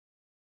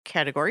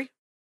category.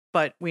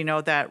 But we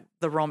know that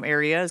the Rome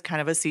area is kind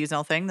of a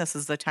seasonal thing. This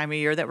is the time of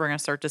year that we're going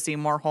to start to see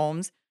more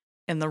homes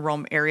in the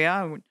Rome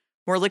area.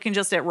 We're looking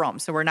just at Rome.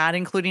 So we're not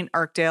including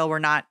Arkdale. We're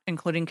not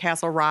including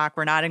Castle Rock.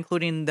 We're not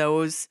including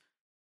those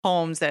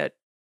homes that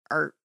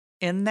are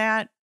in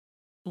that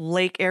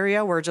lake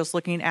area. We're just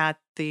looking at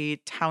the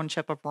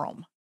township of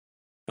Rome.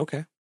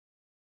 Okay.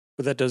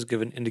 But that does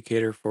give an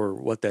indicator for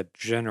what that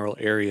general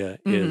area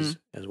is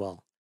as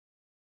well.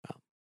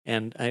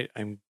 And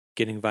I'm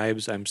getting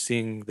vibes. I'm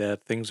seeing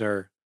that things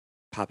are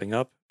popping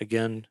up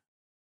again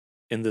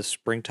in the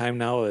springtime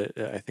now,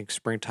 I think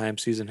springtime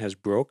season has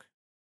broke,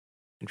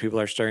 and people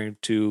are starting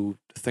to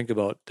think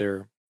about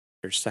their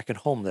second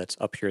home that's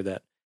up here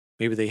that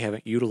maybe they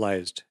haven't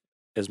utilized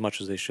as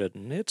much as they should,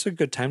 and it's a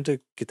good time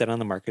to get that on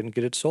the market and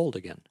get it sold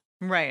again.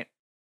 Right.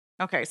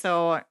 Okay.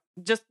 So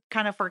just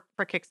kind of for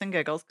kicks and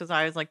giggles, because I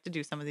always like to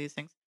do some of these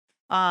things.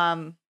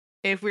 Um,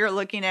 if we are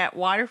looking at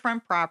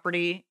waterfront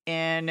property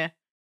in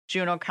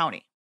Juneau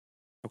County,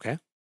 Okay.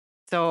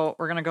 so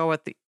we're gonna go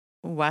with the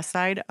west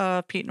side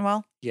of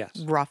Petenwell, Yes.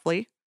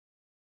 roughly.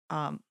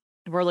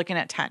 We're looking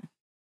at 10.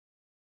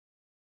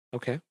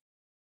 Okay.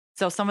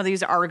 So some of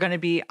these are going to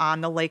be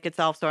on the lake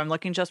itself. So I'm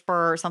looking just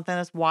for something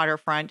that's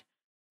waterfront.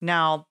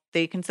 Now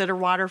they consider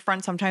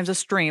waterfront sometimes a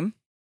stream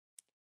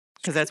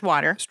because that's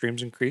water,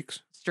 Streams and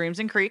creeks, streams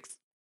and creeks.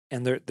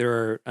 and there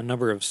are a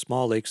number of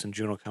small lakes in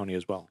Juneau County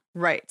as well.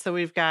 Right. So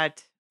we've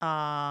got,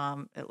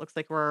 it looks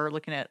like we're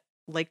looking at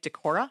Lake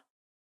Decorah.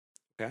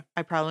 Okay.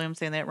 I probably am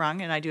saying that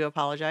wrong and I do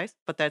apologize,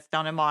 but that's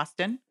down in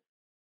Boston.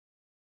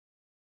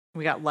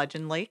 We got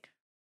Legend Lake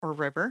or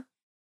River.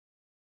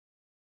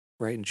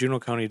 Right, and Juneau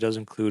County does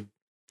include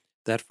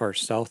that far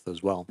south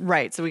as well.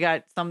 Right. So we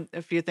got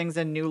a few things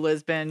in New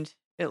Lisbon.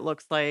 It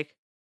looks like,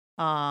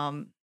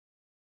 um,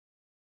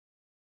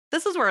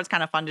 this is where it's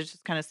kind of fun to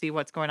just kind of see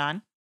what's going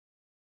on.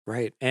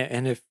 Right,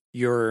 and if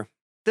you're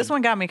This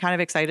one got me kind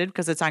of excited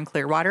because it's on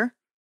Clearwater,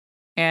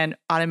 and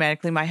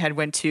automatically my head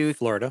went to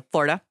Florida,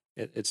 Florida.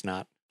 it's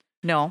not.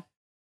 No,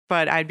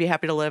 but I'd be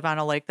happy to live on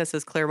a lake that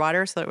says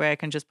Clearwater, so that way I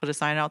can just put a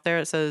sign out there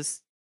that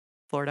says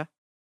Florida.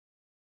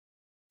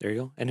 There you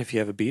go. And if you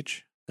have a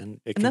beach, then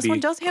it And can this one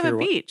be does have a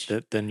beach.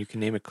 Then you can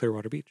name it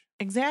Clearwater Beach.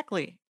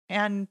 Exactly.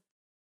 And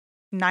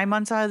 9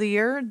 months out of the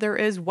year, there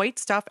is white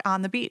stuff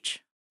on the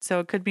beach. So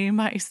it could be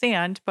my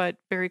sand, but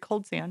very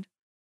cold sand.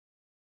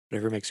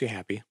 Whatever makes you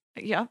happy.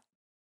 Yeah.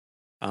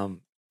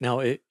 Now,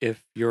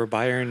 if you're a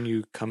buyer and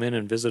you come in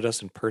and visit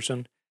us in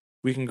person,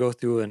 we can go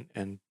through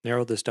and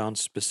narrow this down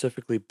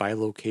specifically by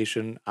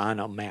location on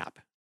a map.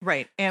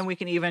 Right. And we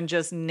can even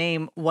just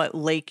name what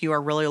lake you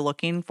are really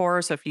looking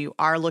for. So if you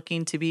are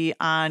looking to be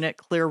on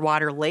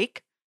Clearwater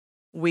Lake,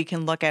 we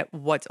can look at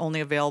what's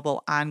only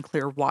available on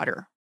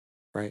Clearwater.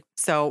 Right.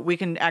 So we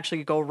can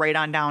actually go right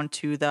on down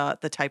to the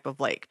type of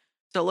lake.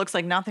 So it looks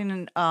like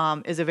nothing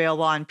is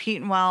available on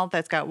Petenwell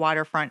that's got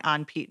waterfront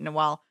on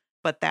Petenwell,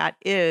 but that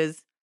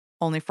is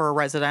only for a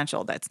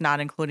residential. That's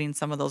not including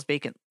some of those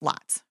vacant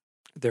lots.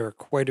 There are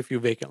quite a few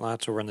vacant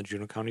lots over on the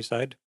Juneau County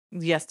side.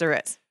 Yes, there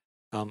is.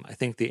 I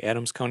think the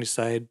Adams County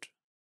side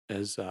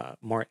is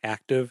more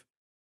active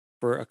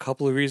for a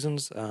couple of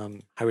reasons.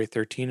 Highway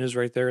 13 is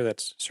right there.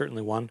 That's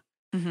certainly one.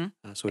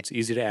 Mm-hmm. So it's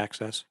easy to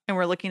access. And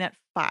we're looking at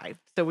 5.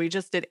 So we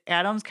just did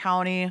Adams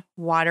County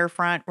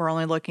waterfront. We're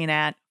only looking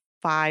at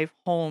 5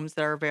 homes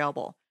that are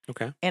available.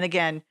 Okay. And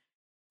again,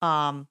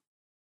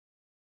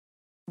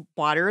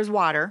 water is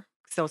water.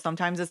 So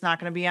sometimes it's not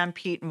going to be on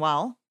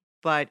Petenwell,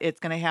 but it's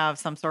going to have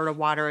some sort of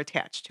water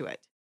attached to it.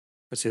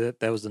 But see,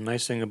 that was the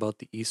nice thing about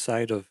the east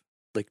side of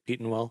Lake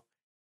Petenwell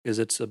is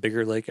it's a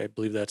bigger lake. I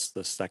believe that's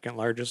the second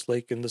largest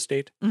lake in the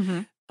state.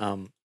 Mm-hmm.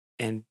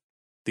 And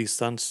the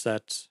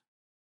sunsets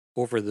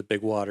over the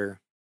big water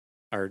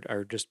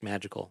are just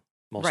magical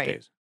most Right.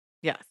 days.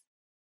 Yes.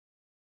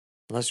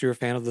 Unless you're a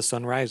fan of the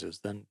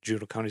sunrises, then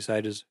Juneau County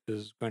side is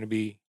going to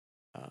be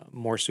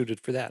more suited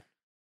for that.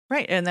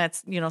 Right. And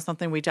that's,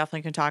 something we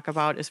definitely can talk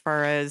about as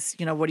far as,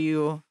 what do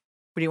you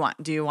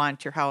want? Do you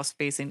want your house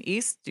facing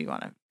east? Do you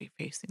want to be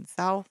facing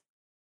south?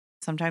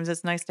 Sometimes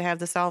it's nice to have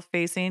the south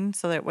facing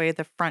so that way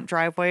the front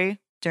driveway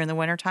during the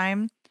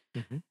wintertime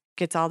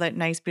gets all that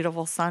nice,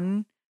 beautiful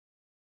sun.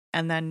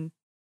 And then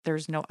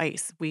there's no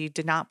ice. We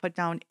did not put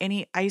down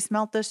any ice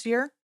melt this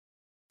year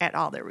at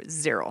all. There was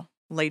 0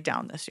 laid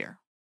down this year.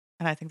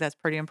 And I think that's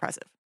pretty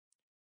impressive.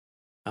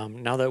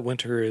 Now that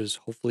winter is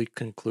hopefully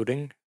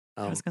concluding.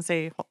 I was going to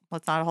say,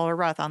 let's not hold our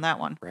breath on that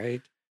one.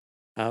 Right.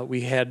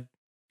 We had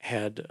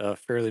a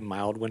fairly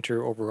mild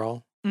winter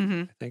overall,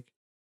 Mm-hmm. I think.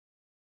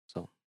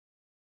 So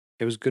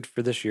it was good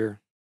for this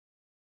year.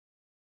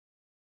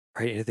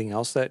 Right. Anything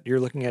else that you're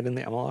looking at in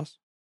the MLS?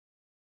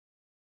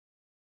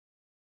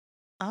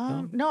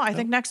 No, I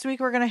think next week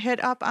we're going to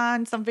hit up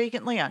on some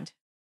vacant land.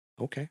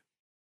 Okay.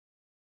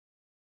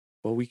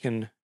 Well, we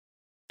can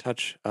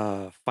touch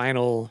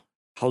final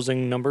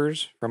housing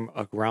numbers from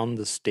around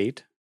the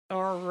state.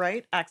 All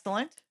right.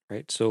 Excellent.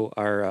 Right. So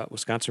our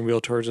Wisconsin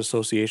Realtors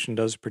Association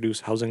does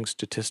produce housing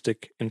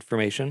statistic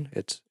information.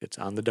 It's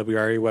on the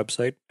WRA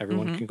website.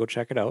 Everyone can go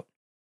check it out.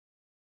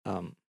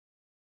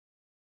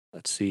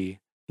 Let's see.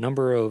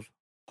 Number of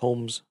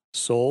homes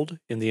sold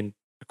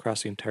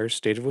across the entire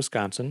state of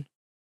Wisconsin.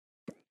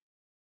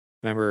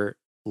 Remember,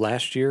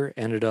 last year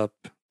ended up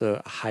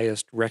the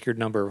highest record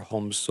number of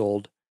homes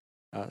sold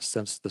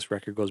since this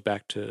record goes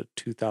back to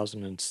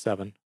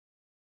 2007.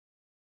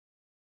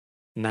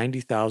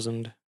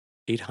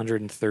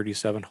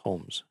 90,837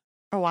 homes.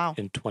 Oh, wow.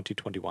 In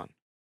 2021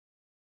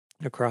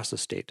 across the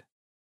state.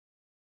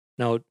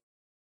 Now,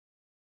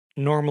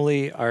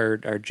 normally our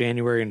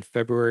January and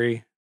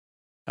February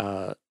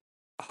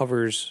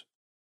hovers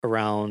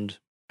around,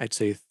 I'd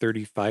say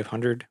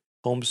 3,500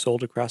 homes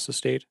sold across the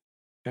state.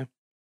 Okay.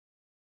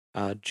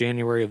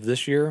 January of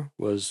this year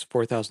was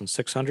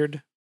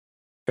 4,600.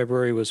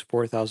 February was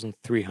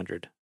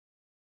 4,300.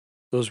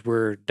 Those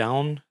were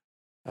down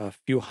a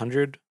few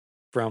hundred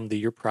from the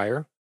year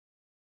prior,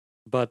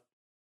 but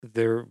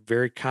they're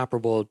very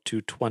comparable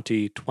to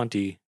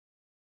 2020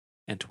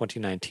 and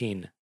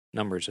 2019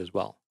 numbers as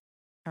well.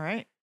 All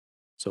right.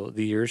 So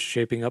the year's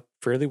shaping up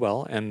fairly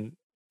well. And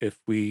if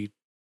we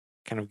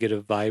kind of get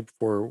a vibe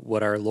for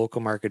what our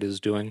local market is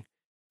doing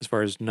as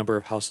far as number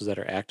of houses that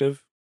are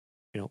active,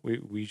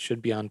 we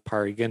should be on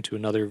par again to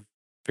another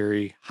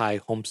very high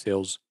home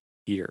sales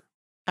year.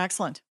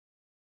 Excellent.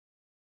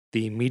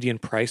 The median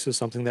price is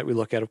something that we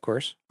look at, of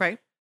course. Right.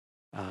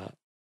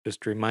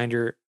 Just a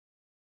reminder,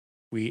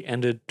 we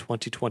ended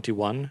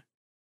 2021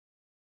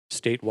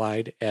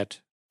 statewide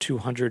at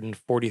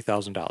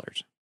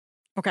 $240,000,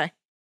 Okay.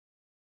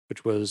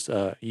 which was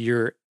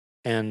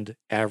year-end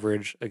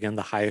average, again,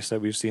 the highest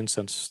that we've seen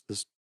since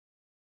this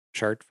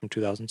chart from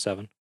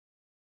 2007.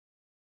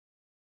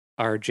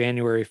 Our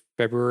January,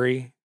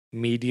 February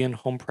median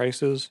home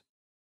prices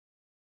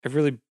have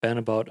really been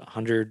about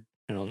 100,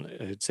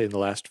 I'd say in the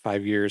last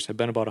 5 years, have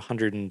been about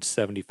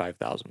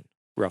 175,000,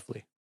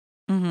 roughly.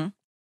 Mm-hmm.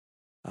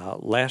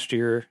 Last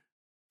year,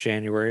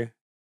 January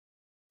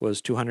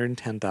was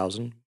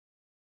 210,000.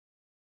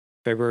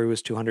 February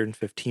was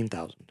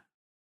 215,000.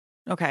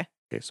 Okay.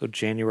 Okay, so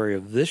January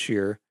of this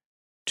year,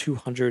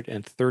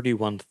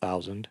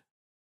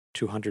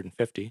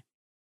 231,250.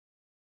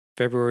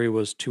 February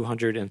was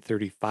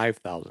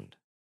 235,000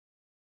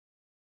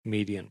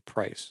 median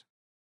price.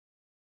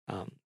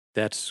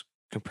 That's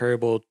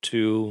comparable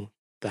to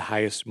the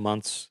highest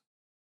months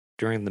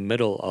during the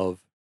middle of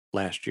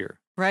last year.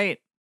 Right.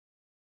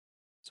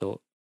 So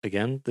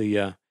again,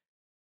 the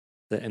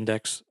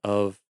index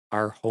of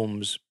our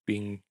homes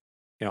being,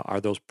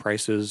 are those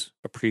prices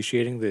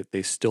appreciating? That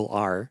they still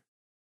are.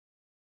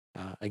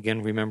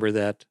 Again, remember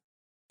that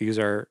these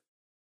are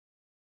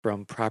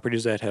from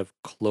properties that have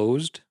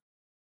closed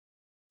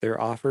their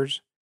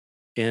offers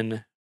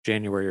in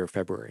January or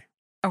February.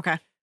 Okay.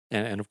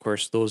 And of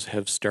course, those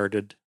have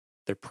started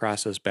their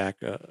process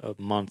back a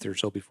month or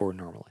so before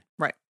normally.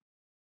 Right.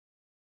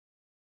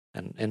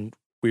 And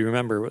we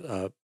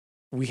remember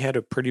we had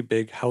a pretty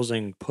big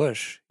housing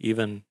push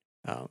even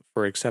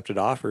for accepted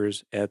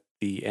offers at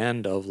the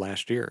end of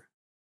last year.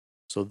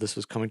 So this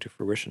is coming to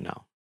fruition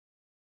now.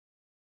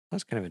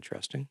 That's kind of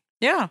interesting.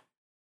 Yeah.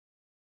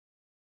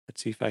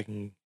 Let's see if I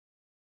can.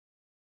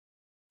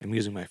 I'm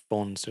using my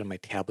phone instead of my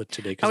tablet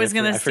today I was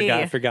gonna I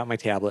see. forgot my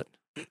tablet.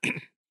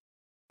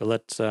 But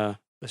let's the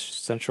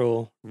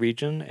central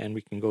region, and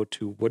we can go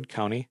to Wood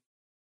County,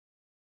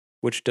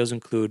 which does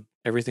include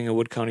everything in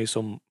Wood County,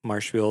 so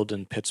Marshfield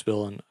and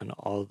Pittsville and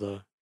all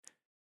the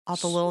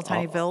Little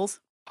tiny villas.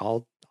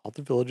 all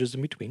the villages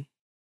in between.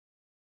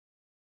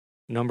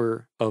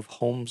 Number of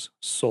homes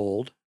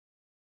sold.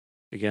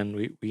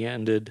 Again, we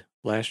ended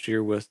last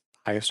year with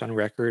highest on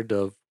record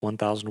of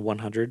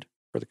 1,100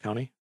 for the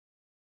county.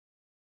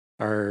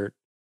 Our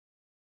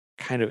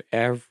kind of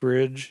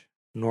average,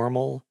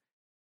 normal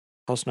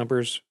house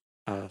numbers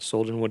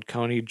sold in Wood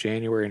County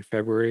January and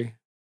February,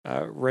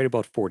 right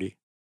about 40.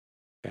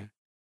 Okay.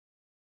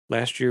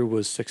 Last year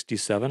was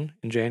 67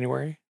 in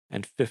January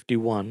and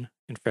 51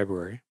 in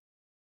February.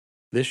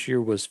 This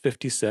year was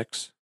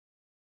 56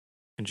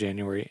 in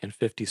January and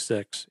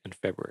 56 in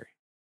February.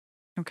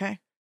 Okay.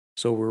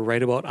 So we're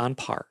right about on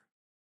par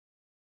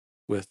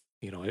with,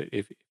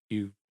 if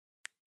you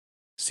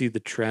see the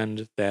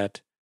trend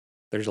that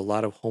there's a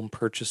lot of home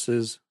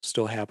purchases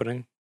still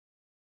happening,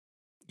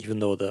 even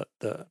though the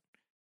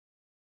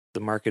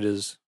market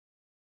is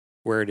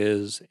where it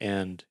is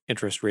and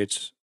interest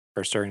rates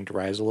are starting to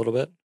rise a little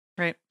bit.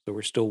 Right. So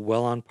we're still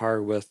well on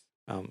par with,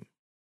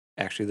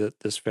 actually that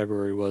this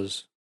February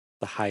was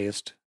the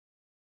highest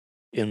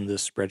in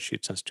this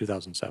spreadsheet since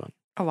 2007.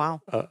 Oh,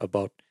 wow.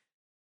 About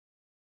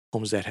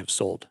homes that have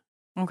sold.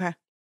 Okay.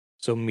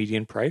 So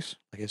median price,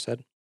 like I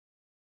said,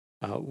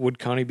 Wood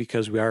County,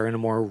 because we are in a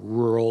more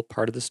rural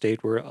part of the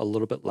state, we're a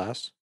little bit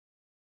less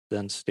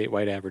than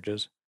statewide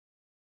averages.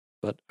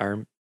 But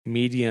our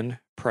median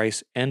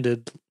price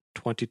ended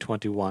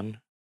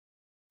 2021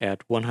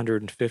 at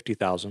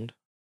 150,000,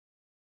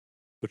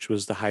 which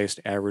was the highest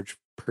average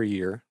per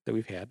year that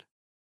we've had.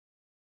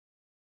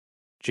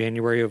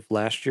 January of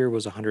last year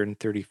was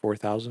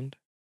 134,000.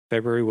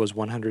 February was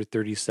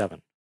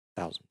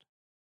 137,000.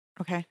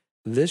 Okay.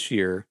 This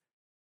year,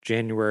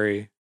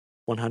 January,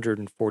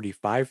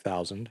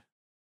 145,000.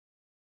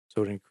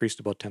 So it increased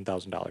about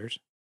 $10,000.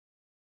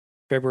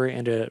 February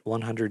ended at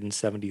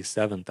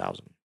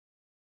 177,000,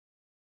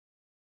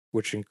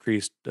 which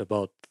increased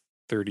about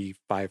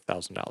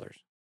 $35,000,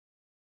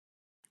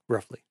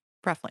 roughly.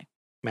 Roughly.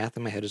 Math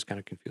in my head is kind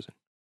of confusing.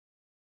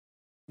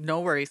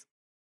 No worries.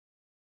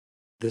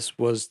 This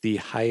was the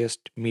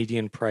highest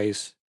median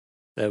price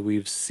that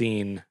we've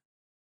seen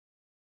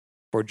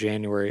for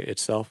January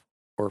itself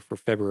or for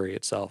February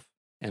itself.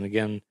 And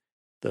again,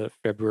 the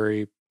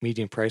February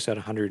median price at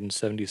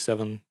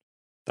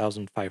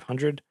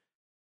 177,500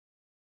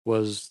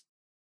 was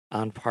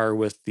on par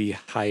with the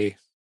high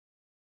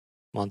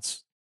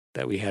months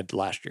that we had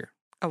last year.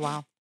 Oh,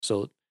 wow.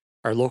 So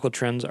our local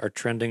trends are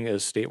trending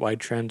as statewide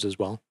trends as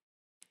well,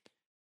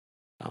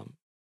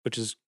 which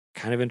is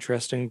kind of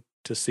interesting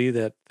to see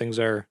that things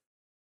are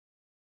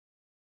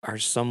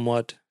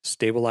somewhat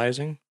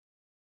stabilizing.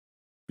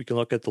 We can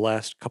look at the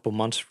last couple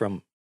months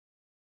from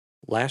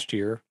last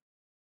year.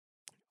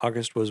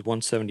 August was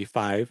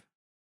 175,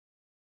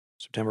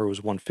 September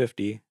was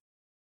 150,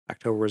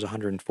 October was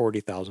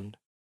 140,000,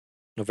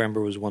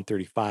 November was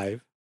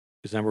 135,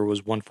 December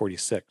was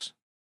 146,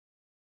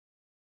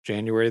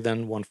 January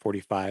then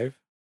 145,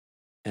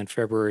 and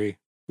February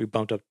we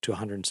bumped up to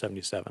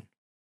 177.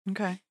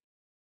 Okay.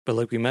 But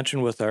like we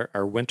mentioned, with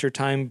our winter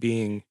time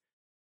being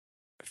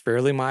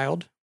fairly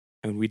mild,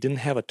 and we didn't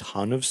have a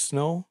ton of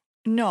snow.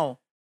 No,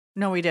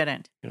 we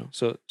didn't.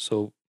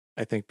 So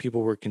I think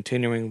people were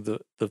continuing the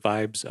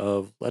vibes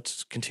of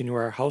let's continue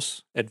our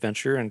house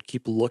adventure and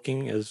keep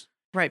looking as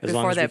long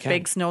before as we that can.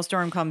 big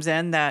snowstorm comes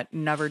in that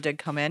never did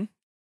come in.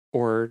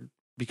 Or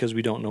because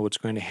we don't know what's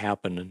going to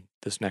happen in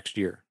this next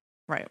year.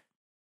 Right.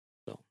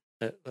 So,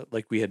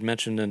 like we had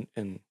mentioned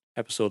in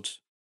episodes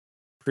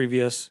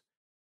previous,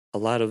 a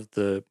lot of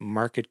the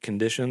market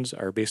conditions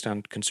are based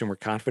on consumer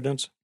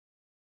confidence.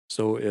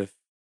 So if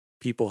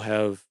people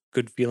have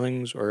good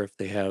feelings or if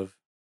they have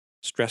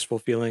stressful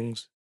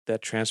feelings,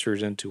 that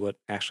transfers into what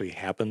actually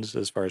happens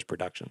as far as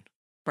production.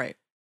 Right.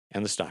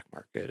 And the stock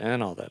market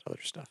and all that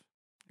other stuff.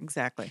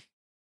 Exactly.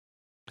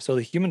 So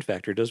the human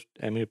factor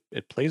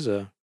it plays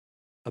a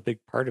big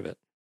part of it.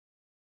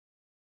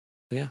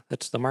 Yeah,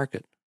 that's the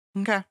market.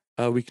 Okay.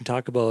 We can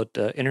talk about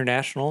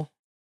international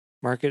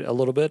market a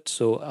little bit.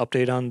 So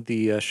update on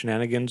the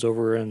shenanigans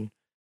over in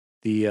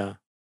the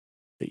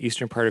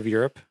eastern part of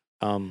Europe.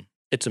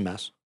 It's a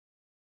mess.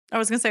 I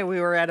was going to say we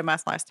were at a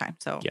mess last time.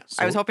 So, Yeah,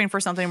 I was hoping for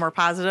something more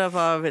positive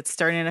of it's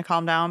starting to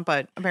calm down,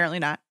 but apparently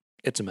not.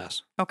 It's a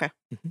mess. Okay.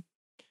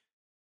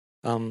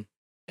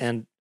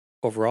 And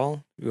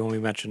overall, when we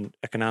mentioned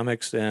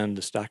economics and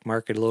the stock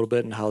market a little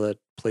bit and how that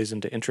plays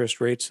into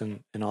interest rates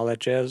and all that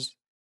jazz,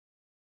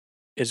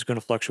 it's going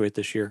to fluctuate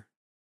this year.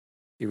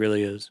 It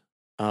really is.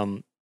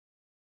 A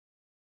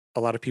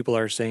lot of people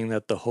are saying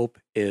that the hope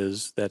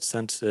is that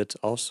since it's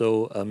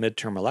also a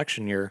midterm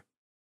election year,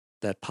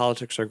 that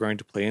politics are going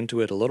to play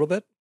into it a little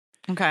bit.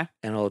 Okay.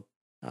 And it'll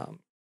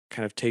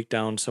kind of take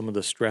down some of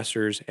the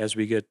stressors as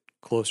we get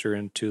closer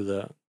into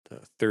the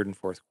third and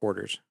fourth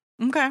quarters.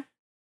 Okay.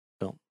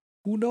 So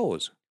who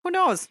knows? Who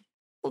knows?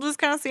 We'll just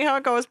kind of see how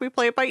it goes. We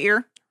play it by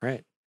ear.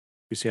 Right.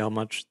 We see how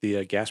much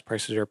the gas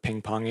prices are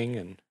ping-ponging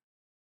and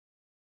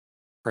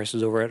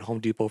prices over at Home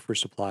Depot for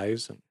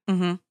supplies.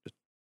 And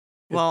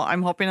well,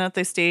 I'm hoping that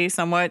they stay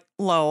somewhat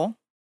low.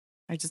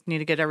 I just need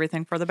to get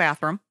everything for the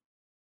bathroom.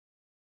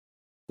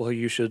 Well,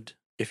 you should,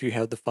 if you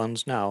have the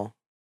funds now,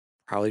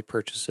 probably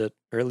purchase it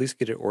or at least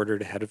get it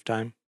ordered ahead of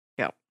time.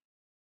 Yep.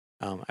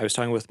 I was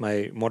talking with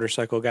my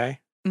motorcycle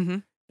guy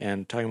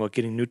and talking about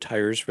getting new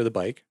tires for the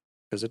bike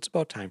because it's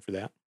about time for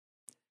that.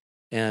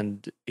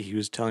 And he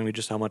was telling me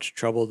just how much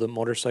trouble the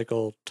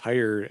motorcycle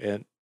tire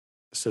and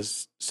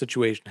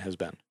situation has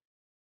been.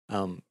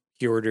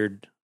 He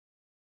ordered,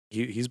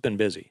 he's been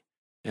busy.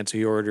 And so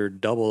he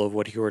ordered double of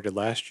what he ordered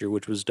last year,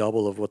 which was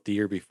double of what the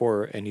year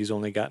before. And he's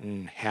only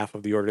gotten half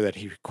of the order that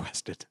he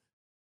requested.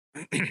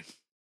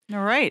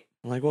 All right.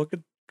 I'm like, well,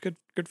 good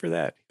for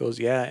that. He goes,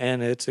 yeah,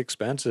 and it's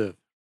expensive.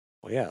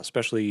 Well, yeah,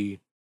 especially,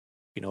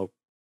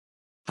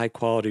 high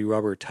quality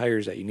rubber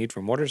tires that you need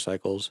for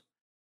motorcycles.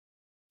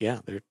 Yeah,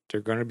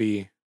 they're gonna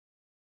be,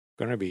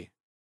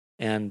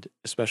 and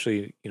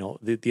especially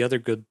the other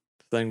good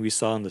thing we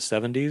saw in the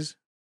 70s,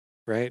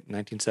 right,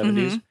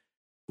 1970s,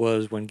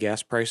 was when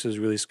gas prices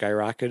really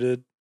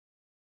skyrocketed.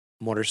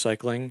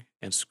 Motorcycling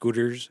and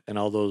scooters and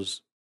all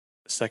those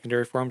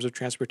secondary forms of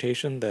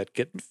transportation that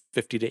get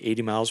 50 to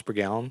 80 miles per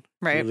gallon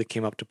really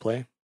came up to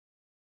play.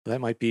 That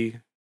might be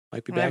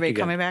back again.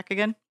 Coming back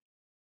again.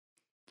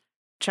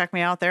 Check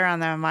me out there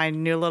on my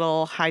new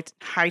little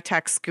high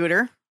tech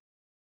scooter.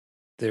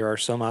 There are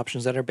some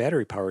options that are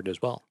battery powered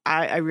as well.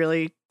 I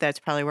really, that's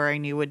probably where I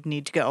would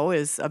need to go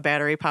is a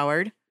battery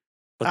powered,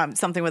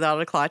 something without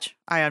a clutch.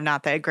 I am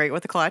not that great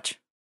with a clutch.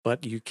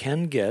 But you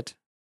can get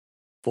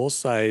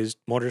full-sized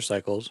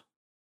motorcycles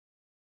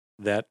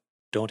that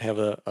don't have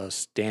a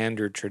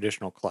standard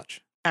traditional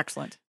clutch.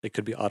 Excellent. They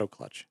could be auto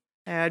clutch.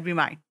 That'd be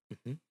mine.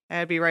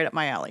 That'd be right up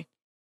my alley.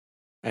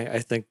 I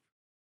think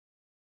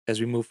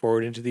as we move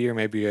forward into the year,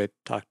 maybe I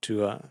talk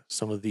to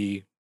some of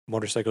the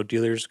motorcycle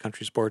dealers,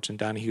 Country Sports and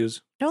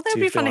Donahue's. No, that'd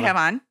be fun to have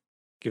on.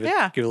 Give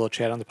a little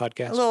chat on the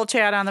podcast. A little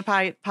chat on the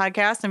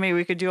podcast, and maybe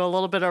we could do a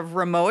little bit of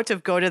remote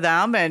of go to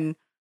them and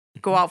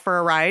go out for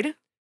a ride.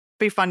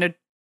 Be fun to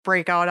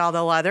break out all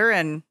the leather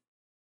and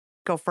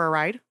go for a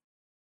ride.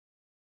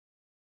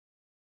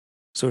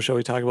 So shall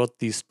we talk about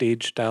the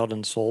Staged, Styled,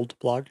 and Sold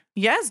blog?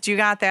 Yes. Do you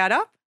got that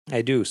up?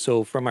 I do.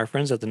 So from our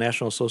friends at the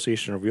National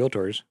Association of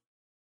Realtors,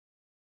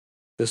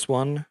 this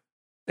one,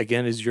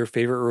 again, is your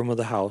favorite room of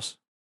the house.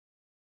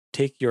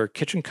 Take your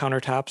kitchen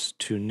countertops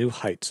to new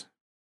heights.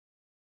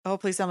 Oh,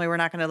 please tell me we're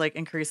not going to like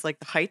increase like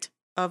the height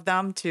of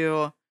them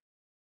to.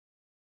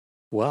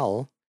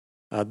 Well,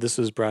 this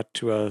is brought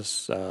to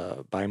us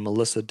by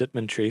Melissa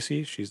Dittman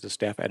Tracy. She's the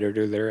staff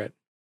editor there at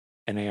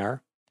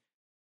NAR.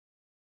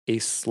 A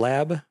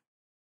slab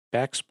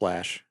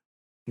backsplash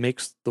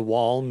makes the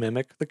wall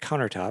mimic the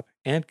countertop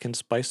and can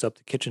spice up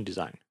the kitchen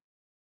design.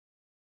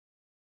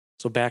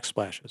 So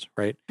backsplashes,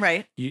 right?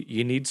 Right.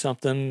 You need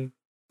something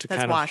to That's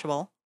kind of,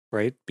 washable.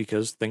 right?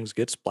 Because things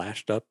get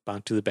splashed up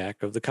onto the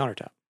back of the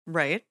countertop.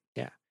 Right.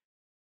 Yeah.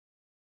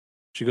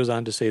 She goes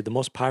on to say the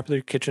most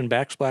popular kitchen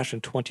backsplash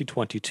in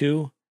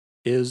 2022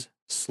 is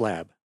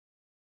slab.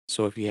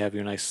 So if you have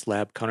your nice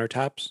slab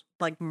countertops,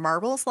 Like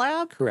marble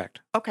slab?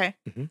 correct. Okay.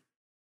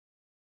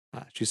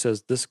 She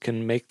says this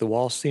can make the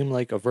wall seem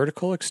like a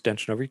vertical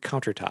extension of your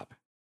countertop.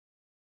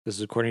 This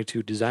is according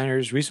to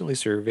designers recently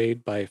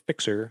surveyed by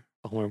Fixer,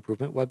 a home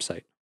improvement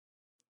website.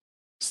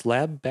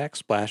 Slab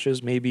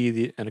backsplashes may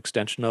be an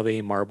extension of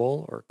a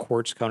marble or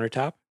quartz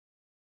countertop.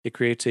 It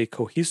creates a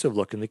cohesive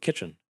look in the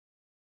kitchen.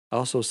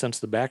 Also, since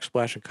the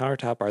backsplash and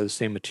countertop are the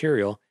same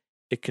material,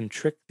 it can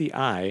trick the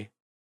eye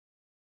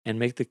and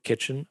make the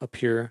kitchen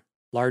appear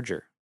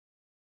larger.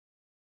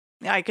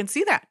 Yeah, I can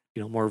see that.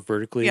 More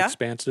vertically Yeah.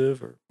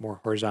 expansive or more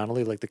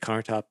horizontally, like the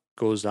countertop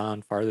goes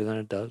on farther than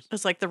it does.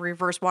 It's like the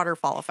reverse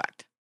waterfall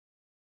effect.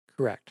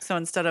 Correct. So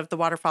instead of the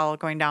waterfall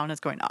going down, it's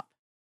going up.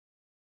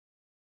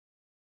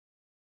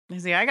 You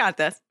see, I got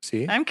this.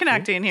 See? I'm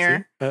connecting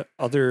here.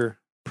 Other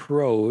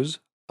pros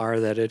are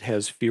that it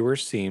has fewer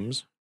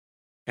seams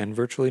and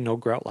virtually no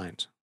grout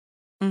lines.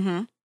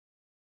 Mm-hmm.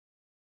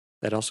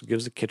 That also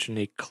gives the kitchen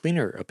a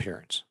cleaner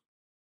appearance.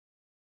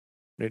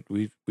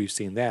 We've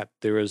seen that.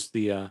 There was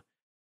the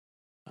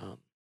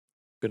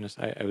goodness,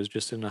 I was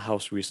just in a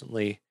house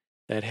recently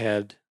that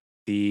had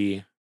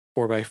the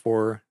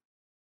 4x4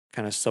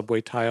 kind of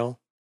subway tile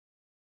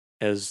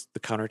as the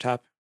countertop.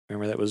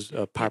 Remember that was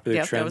a popular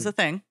Yes, trend? that was a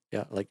thing.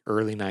 Yeah, like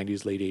early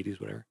 90s, late 80s,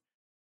 whatever.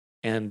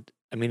 And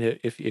I mean,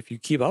 if you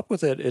keep up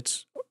with it,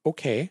 it's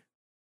okay,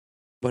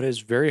 but it's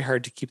very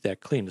hard to keep that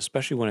clean,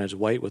 especially when it's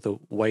white with a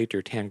white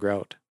or tan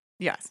grout.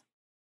 Yes.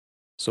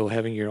 So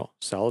having your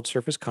solid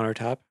surface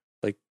countertop,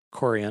 like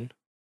Corian,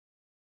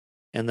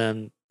 and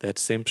then that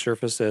same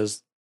surface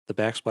as the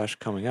backsplash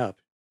coming up,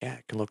 yeah,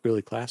 it can look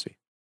really classy.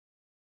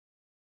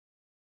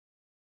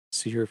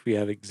 See here if we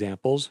have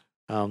examples.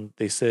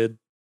 They said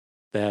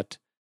that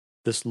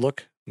this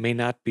look may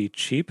not be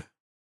cheap.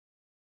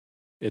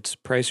 It's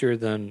pricier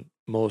than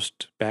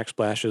most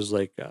backsplashes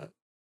like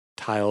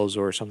tiles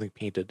or something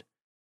painted.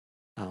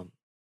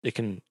 It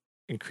can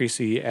increase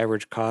the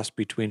average cost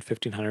between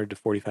 $1,500 to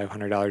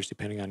 $4,500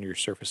 depending on your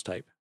surface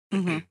type.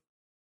 Mm-hmm.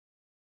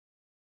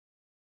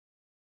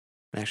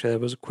 Actually, that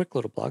was a quick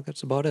little blog.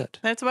 That's about it.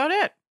 That's about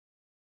it.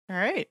 All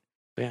right.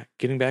 Yeah,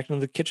 getting back into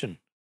the kitchen.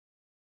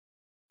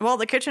 Well,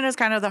 the kitchen is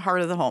kind of the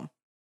heart of the home.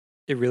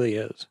 It really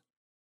is.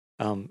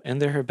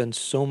 And there have been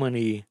so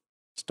many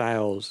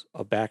styles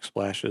of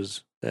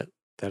backsplashes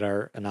that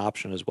are an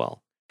option as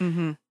well.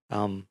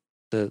 Mm-hmm.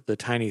 The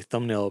tiny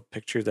thumbnail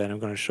picture that I'm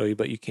going to show you,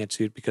 but you can't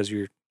see it because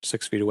you're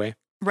 6 feet away.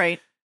 Right.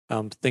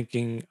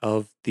 Thinking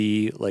of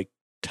the like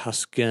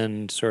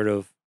Tuscan sort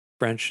of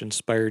French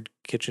inspired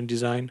kitchen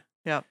design.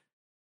 Yep.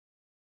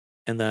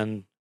 And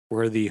then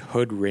where the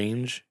hood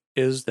range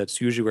is, that's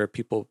usually where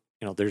people,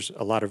 there's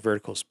a lot of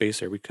vertical space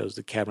there because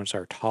the cabinets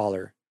are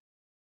taller.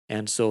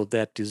 And so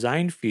that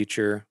design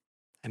feature,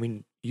 I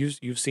mean,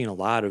 you've seen a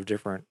lot of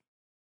different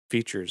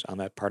features on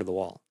that part of the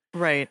wall.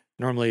 Right.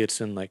 Normally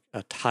it's in like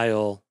a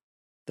tile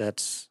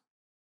that's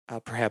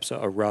perhaps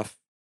a rough,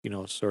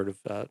 sort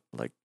of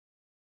like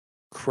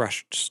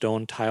crushed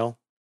stone tile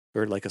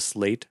or like a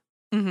slate,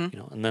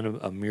 Mm-hmm. and then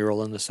a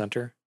mural in the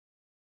center.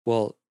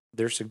 Well,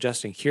 they're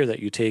suggesting here that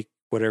you take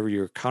whatever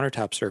your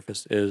countertop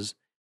surface is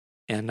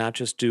and not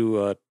just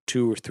do a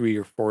 2 or 3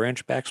 or 4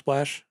 inch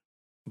backsplash,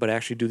 but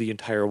actually do the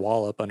entire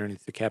wall up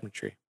underneath the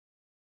cabinetry.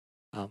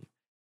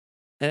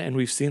 And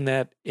we've seen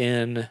that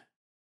in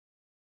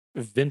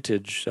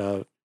vintage,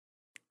 I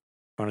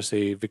want to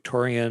say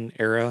Victorian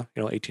era,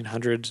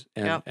 1800s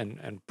and, Yep.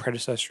 and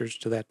predecessors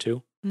to that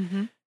too.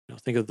 Mm-hmm.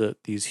 Think of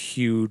these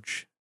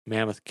huge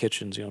mammoth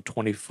kitchens,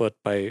 20 foot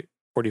by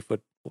 40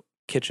 foot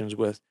kitchens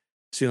with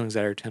ceilings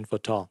that are 10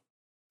 foot tall.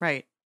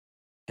 Right.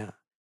 Yeah.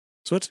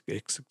 So it's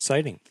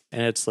exciting.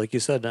 And it's like you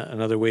said,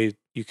 another way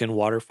you can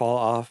waterfall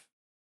off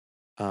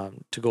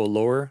to go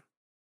lower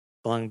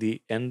along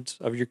the end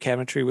of your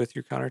cabinetry with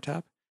your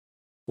countertop.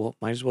 Well,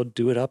 might as well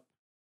do it up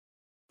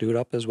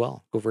as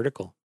well. Go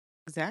vertical.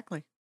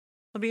 Exactly.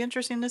 It'll be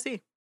interesting to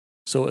see.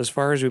 So as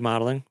far as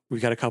remodeling,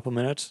 we've got a couple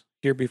minutes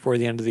here before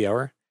the end of the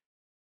hour.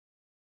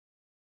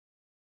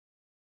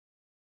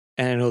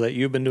 And I know that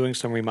you've been doing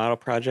some remodel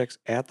projects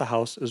at the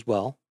house as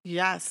well.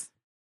 Yes.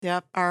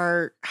 Yep.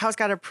 Our house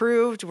got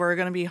approved. We're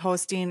going to be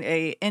hosting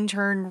a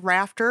intern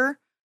rafter.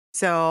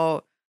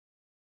 So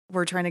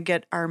we're trying to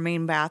get our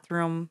main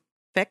bathroom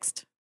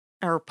fixed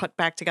or put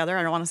back together.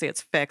 I don't want to say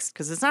it's fixed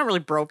because it's not really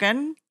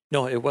broken.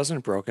 No, it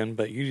wasn't broken,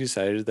 but you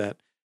decided that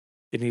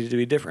it needed to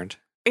be different.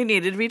 it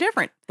needed to be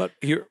different. But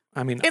here,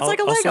 I mean, It's like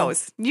a also-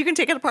 Legos. You can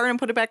take it apart and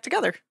put it back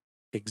together.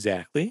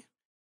 Exactly.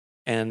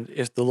 And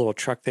if the little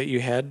truck that you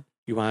had,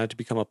 you wanted to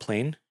become a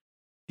plane,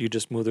 you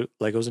just move the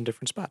Legos in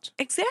different spots.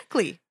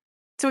 Exactly.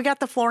 So we got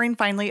the flooring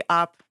finally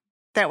up.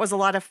 That was a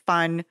lot of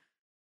fun.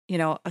 You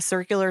know, a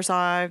circular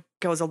saw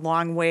goes a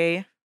long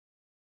way,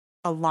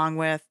 along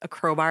with a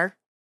crowbar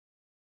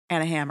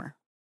and a hammer.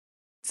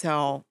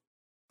 So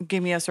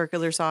give me a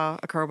circular saw,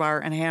 a crowbar,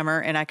 and a hammer,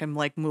 and I can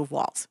like move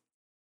walls.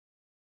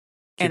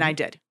 And I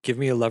did. Give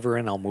me a lever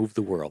and I'll move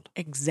the world.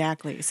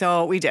 Exactly.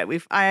 So we did.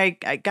 I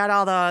got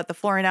all the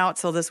flooring out.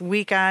 So this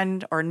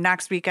weekend or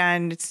next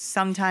weekend,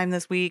 sometime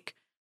this week,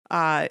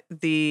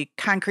 the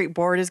concrete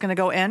board is going to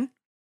go in.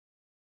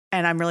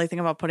 And I'm really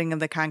thinking about putting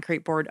the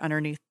concrete board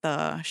underneath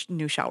the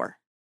new shower.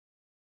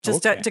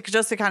 Just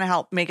to kind of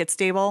help make it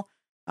stable.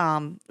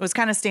 It was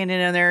kind of standing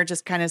in there,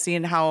 just kind of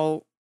seeing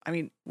how, I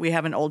mean, we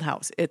have an old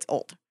house. It's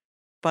old.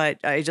 But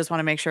I just want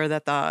to make sure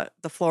that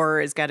the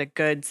floor has got a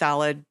good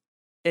solid,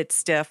 it's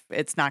stiff,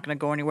 it's not going to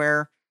go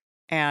anywhere.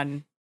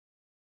 And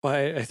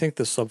Well, I think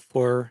the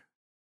subfloor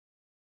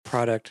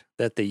product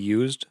that they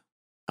used,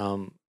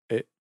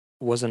 it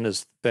wasn't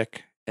as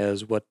thick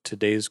as what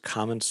today's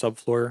common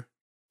subfloor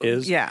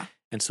is. yeah,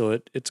 And so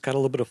it's got a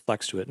little bit of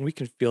flex to it. And we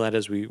can feel that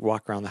as we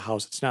walk around the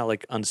house. It's not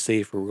like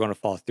unsafe or we're going to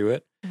fall through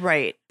it,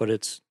 right. but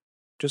it's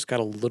just got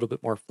a little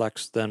bit more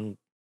flex than,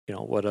 you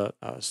know, what a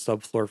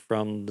subfloor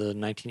from the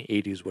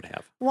 1980s would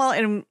have. Well,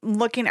 and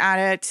looking at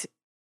it,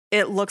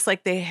 it looks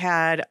like they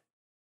had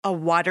a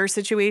water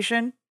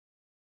situation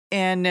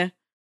in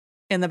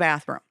the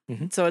bathroom.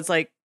 Mhm. So it's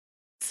like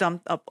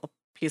a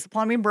piece of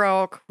plumbing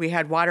broke. We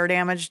had water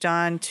damage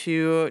done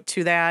to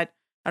that.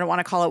 I don't want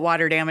to call it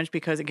water damage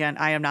because, again,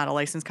 I am not a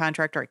licensed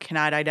contractor. I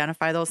cannot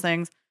identify those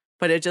things.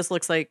 But it just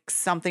looks like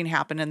something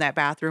happened in that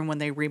bathroom when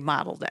they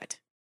remodeled it.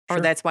 Or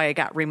Sure. that's why it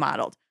got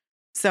remodeled.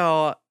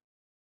 So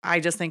I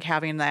just think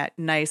having that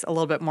nice, a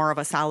little bit more of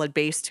a solid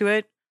base to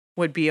it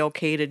would be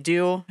okay to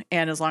do.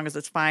 And as long as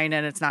it's fine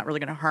and it's not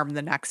really going to harm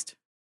the next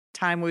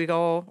time we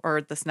go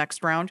or this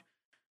next round,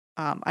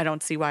 I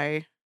don't see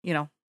why, you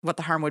know, what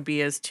the harm would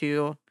be is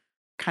to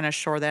kind of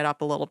shore that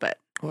up a little bit.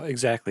 Well,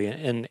 exactly.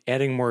 And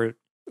adding more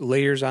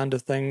layers onto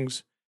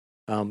things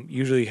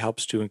usually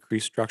helps to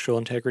increase structural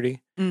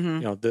integrity.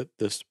 Mm-hmm. You know,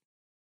 this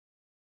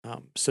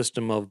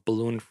system of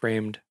balloon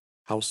framed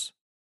house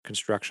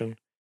construction,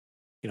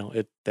 you know,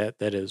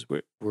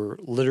 we're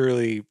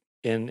literally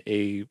in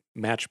a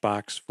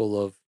matchbox full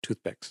of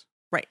toothpicks.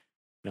 Right.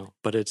 You know,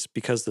 but it's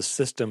because the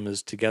system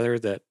is together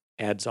that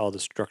adds all the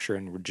structure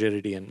and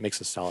rigidity and makes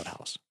a solid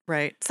house.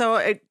 Right. So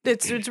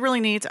it's really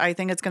neat. I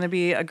think it's going to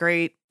be a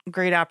great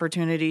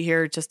opportunity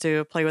here just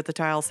to play with the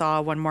tile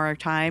saw one more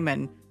time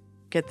and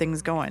get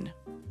things going.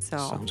 So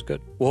Sounds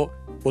good. Well,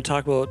 we'll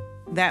talk about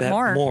that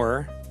more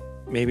more.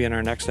 maybe in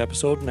our next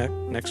episode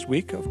next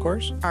week, of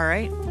course. All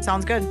right.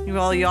 Sounds good.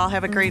 Well, you all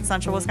have a great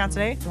Central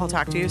Wisconsin day. We'll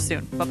talk to you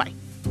soon.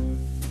 Bye-bye.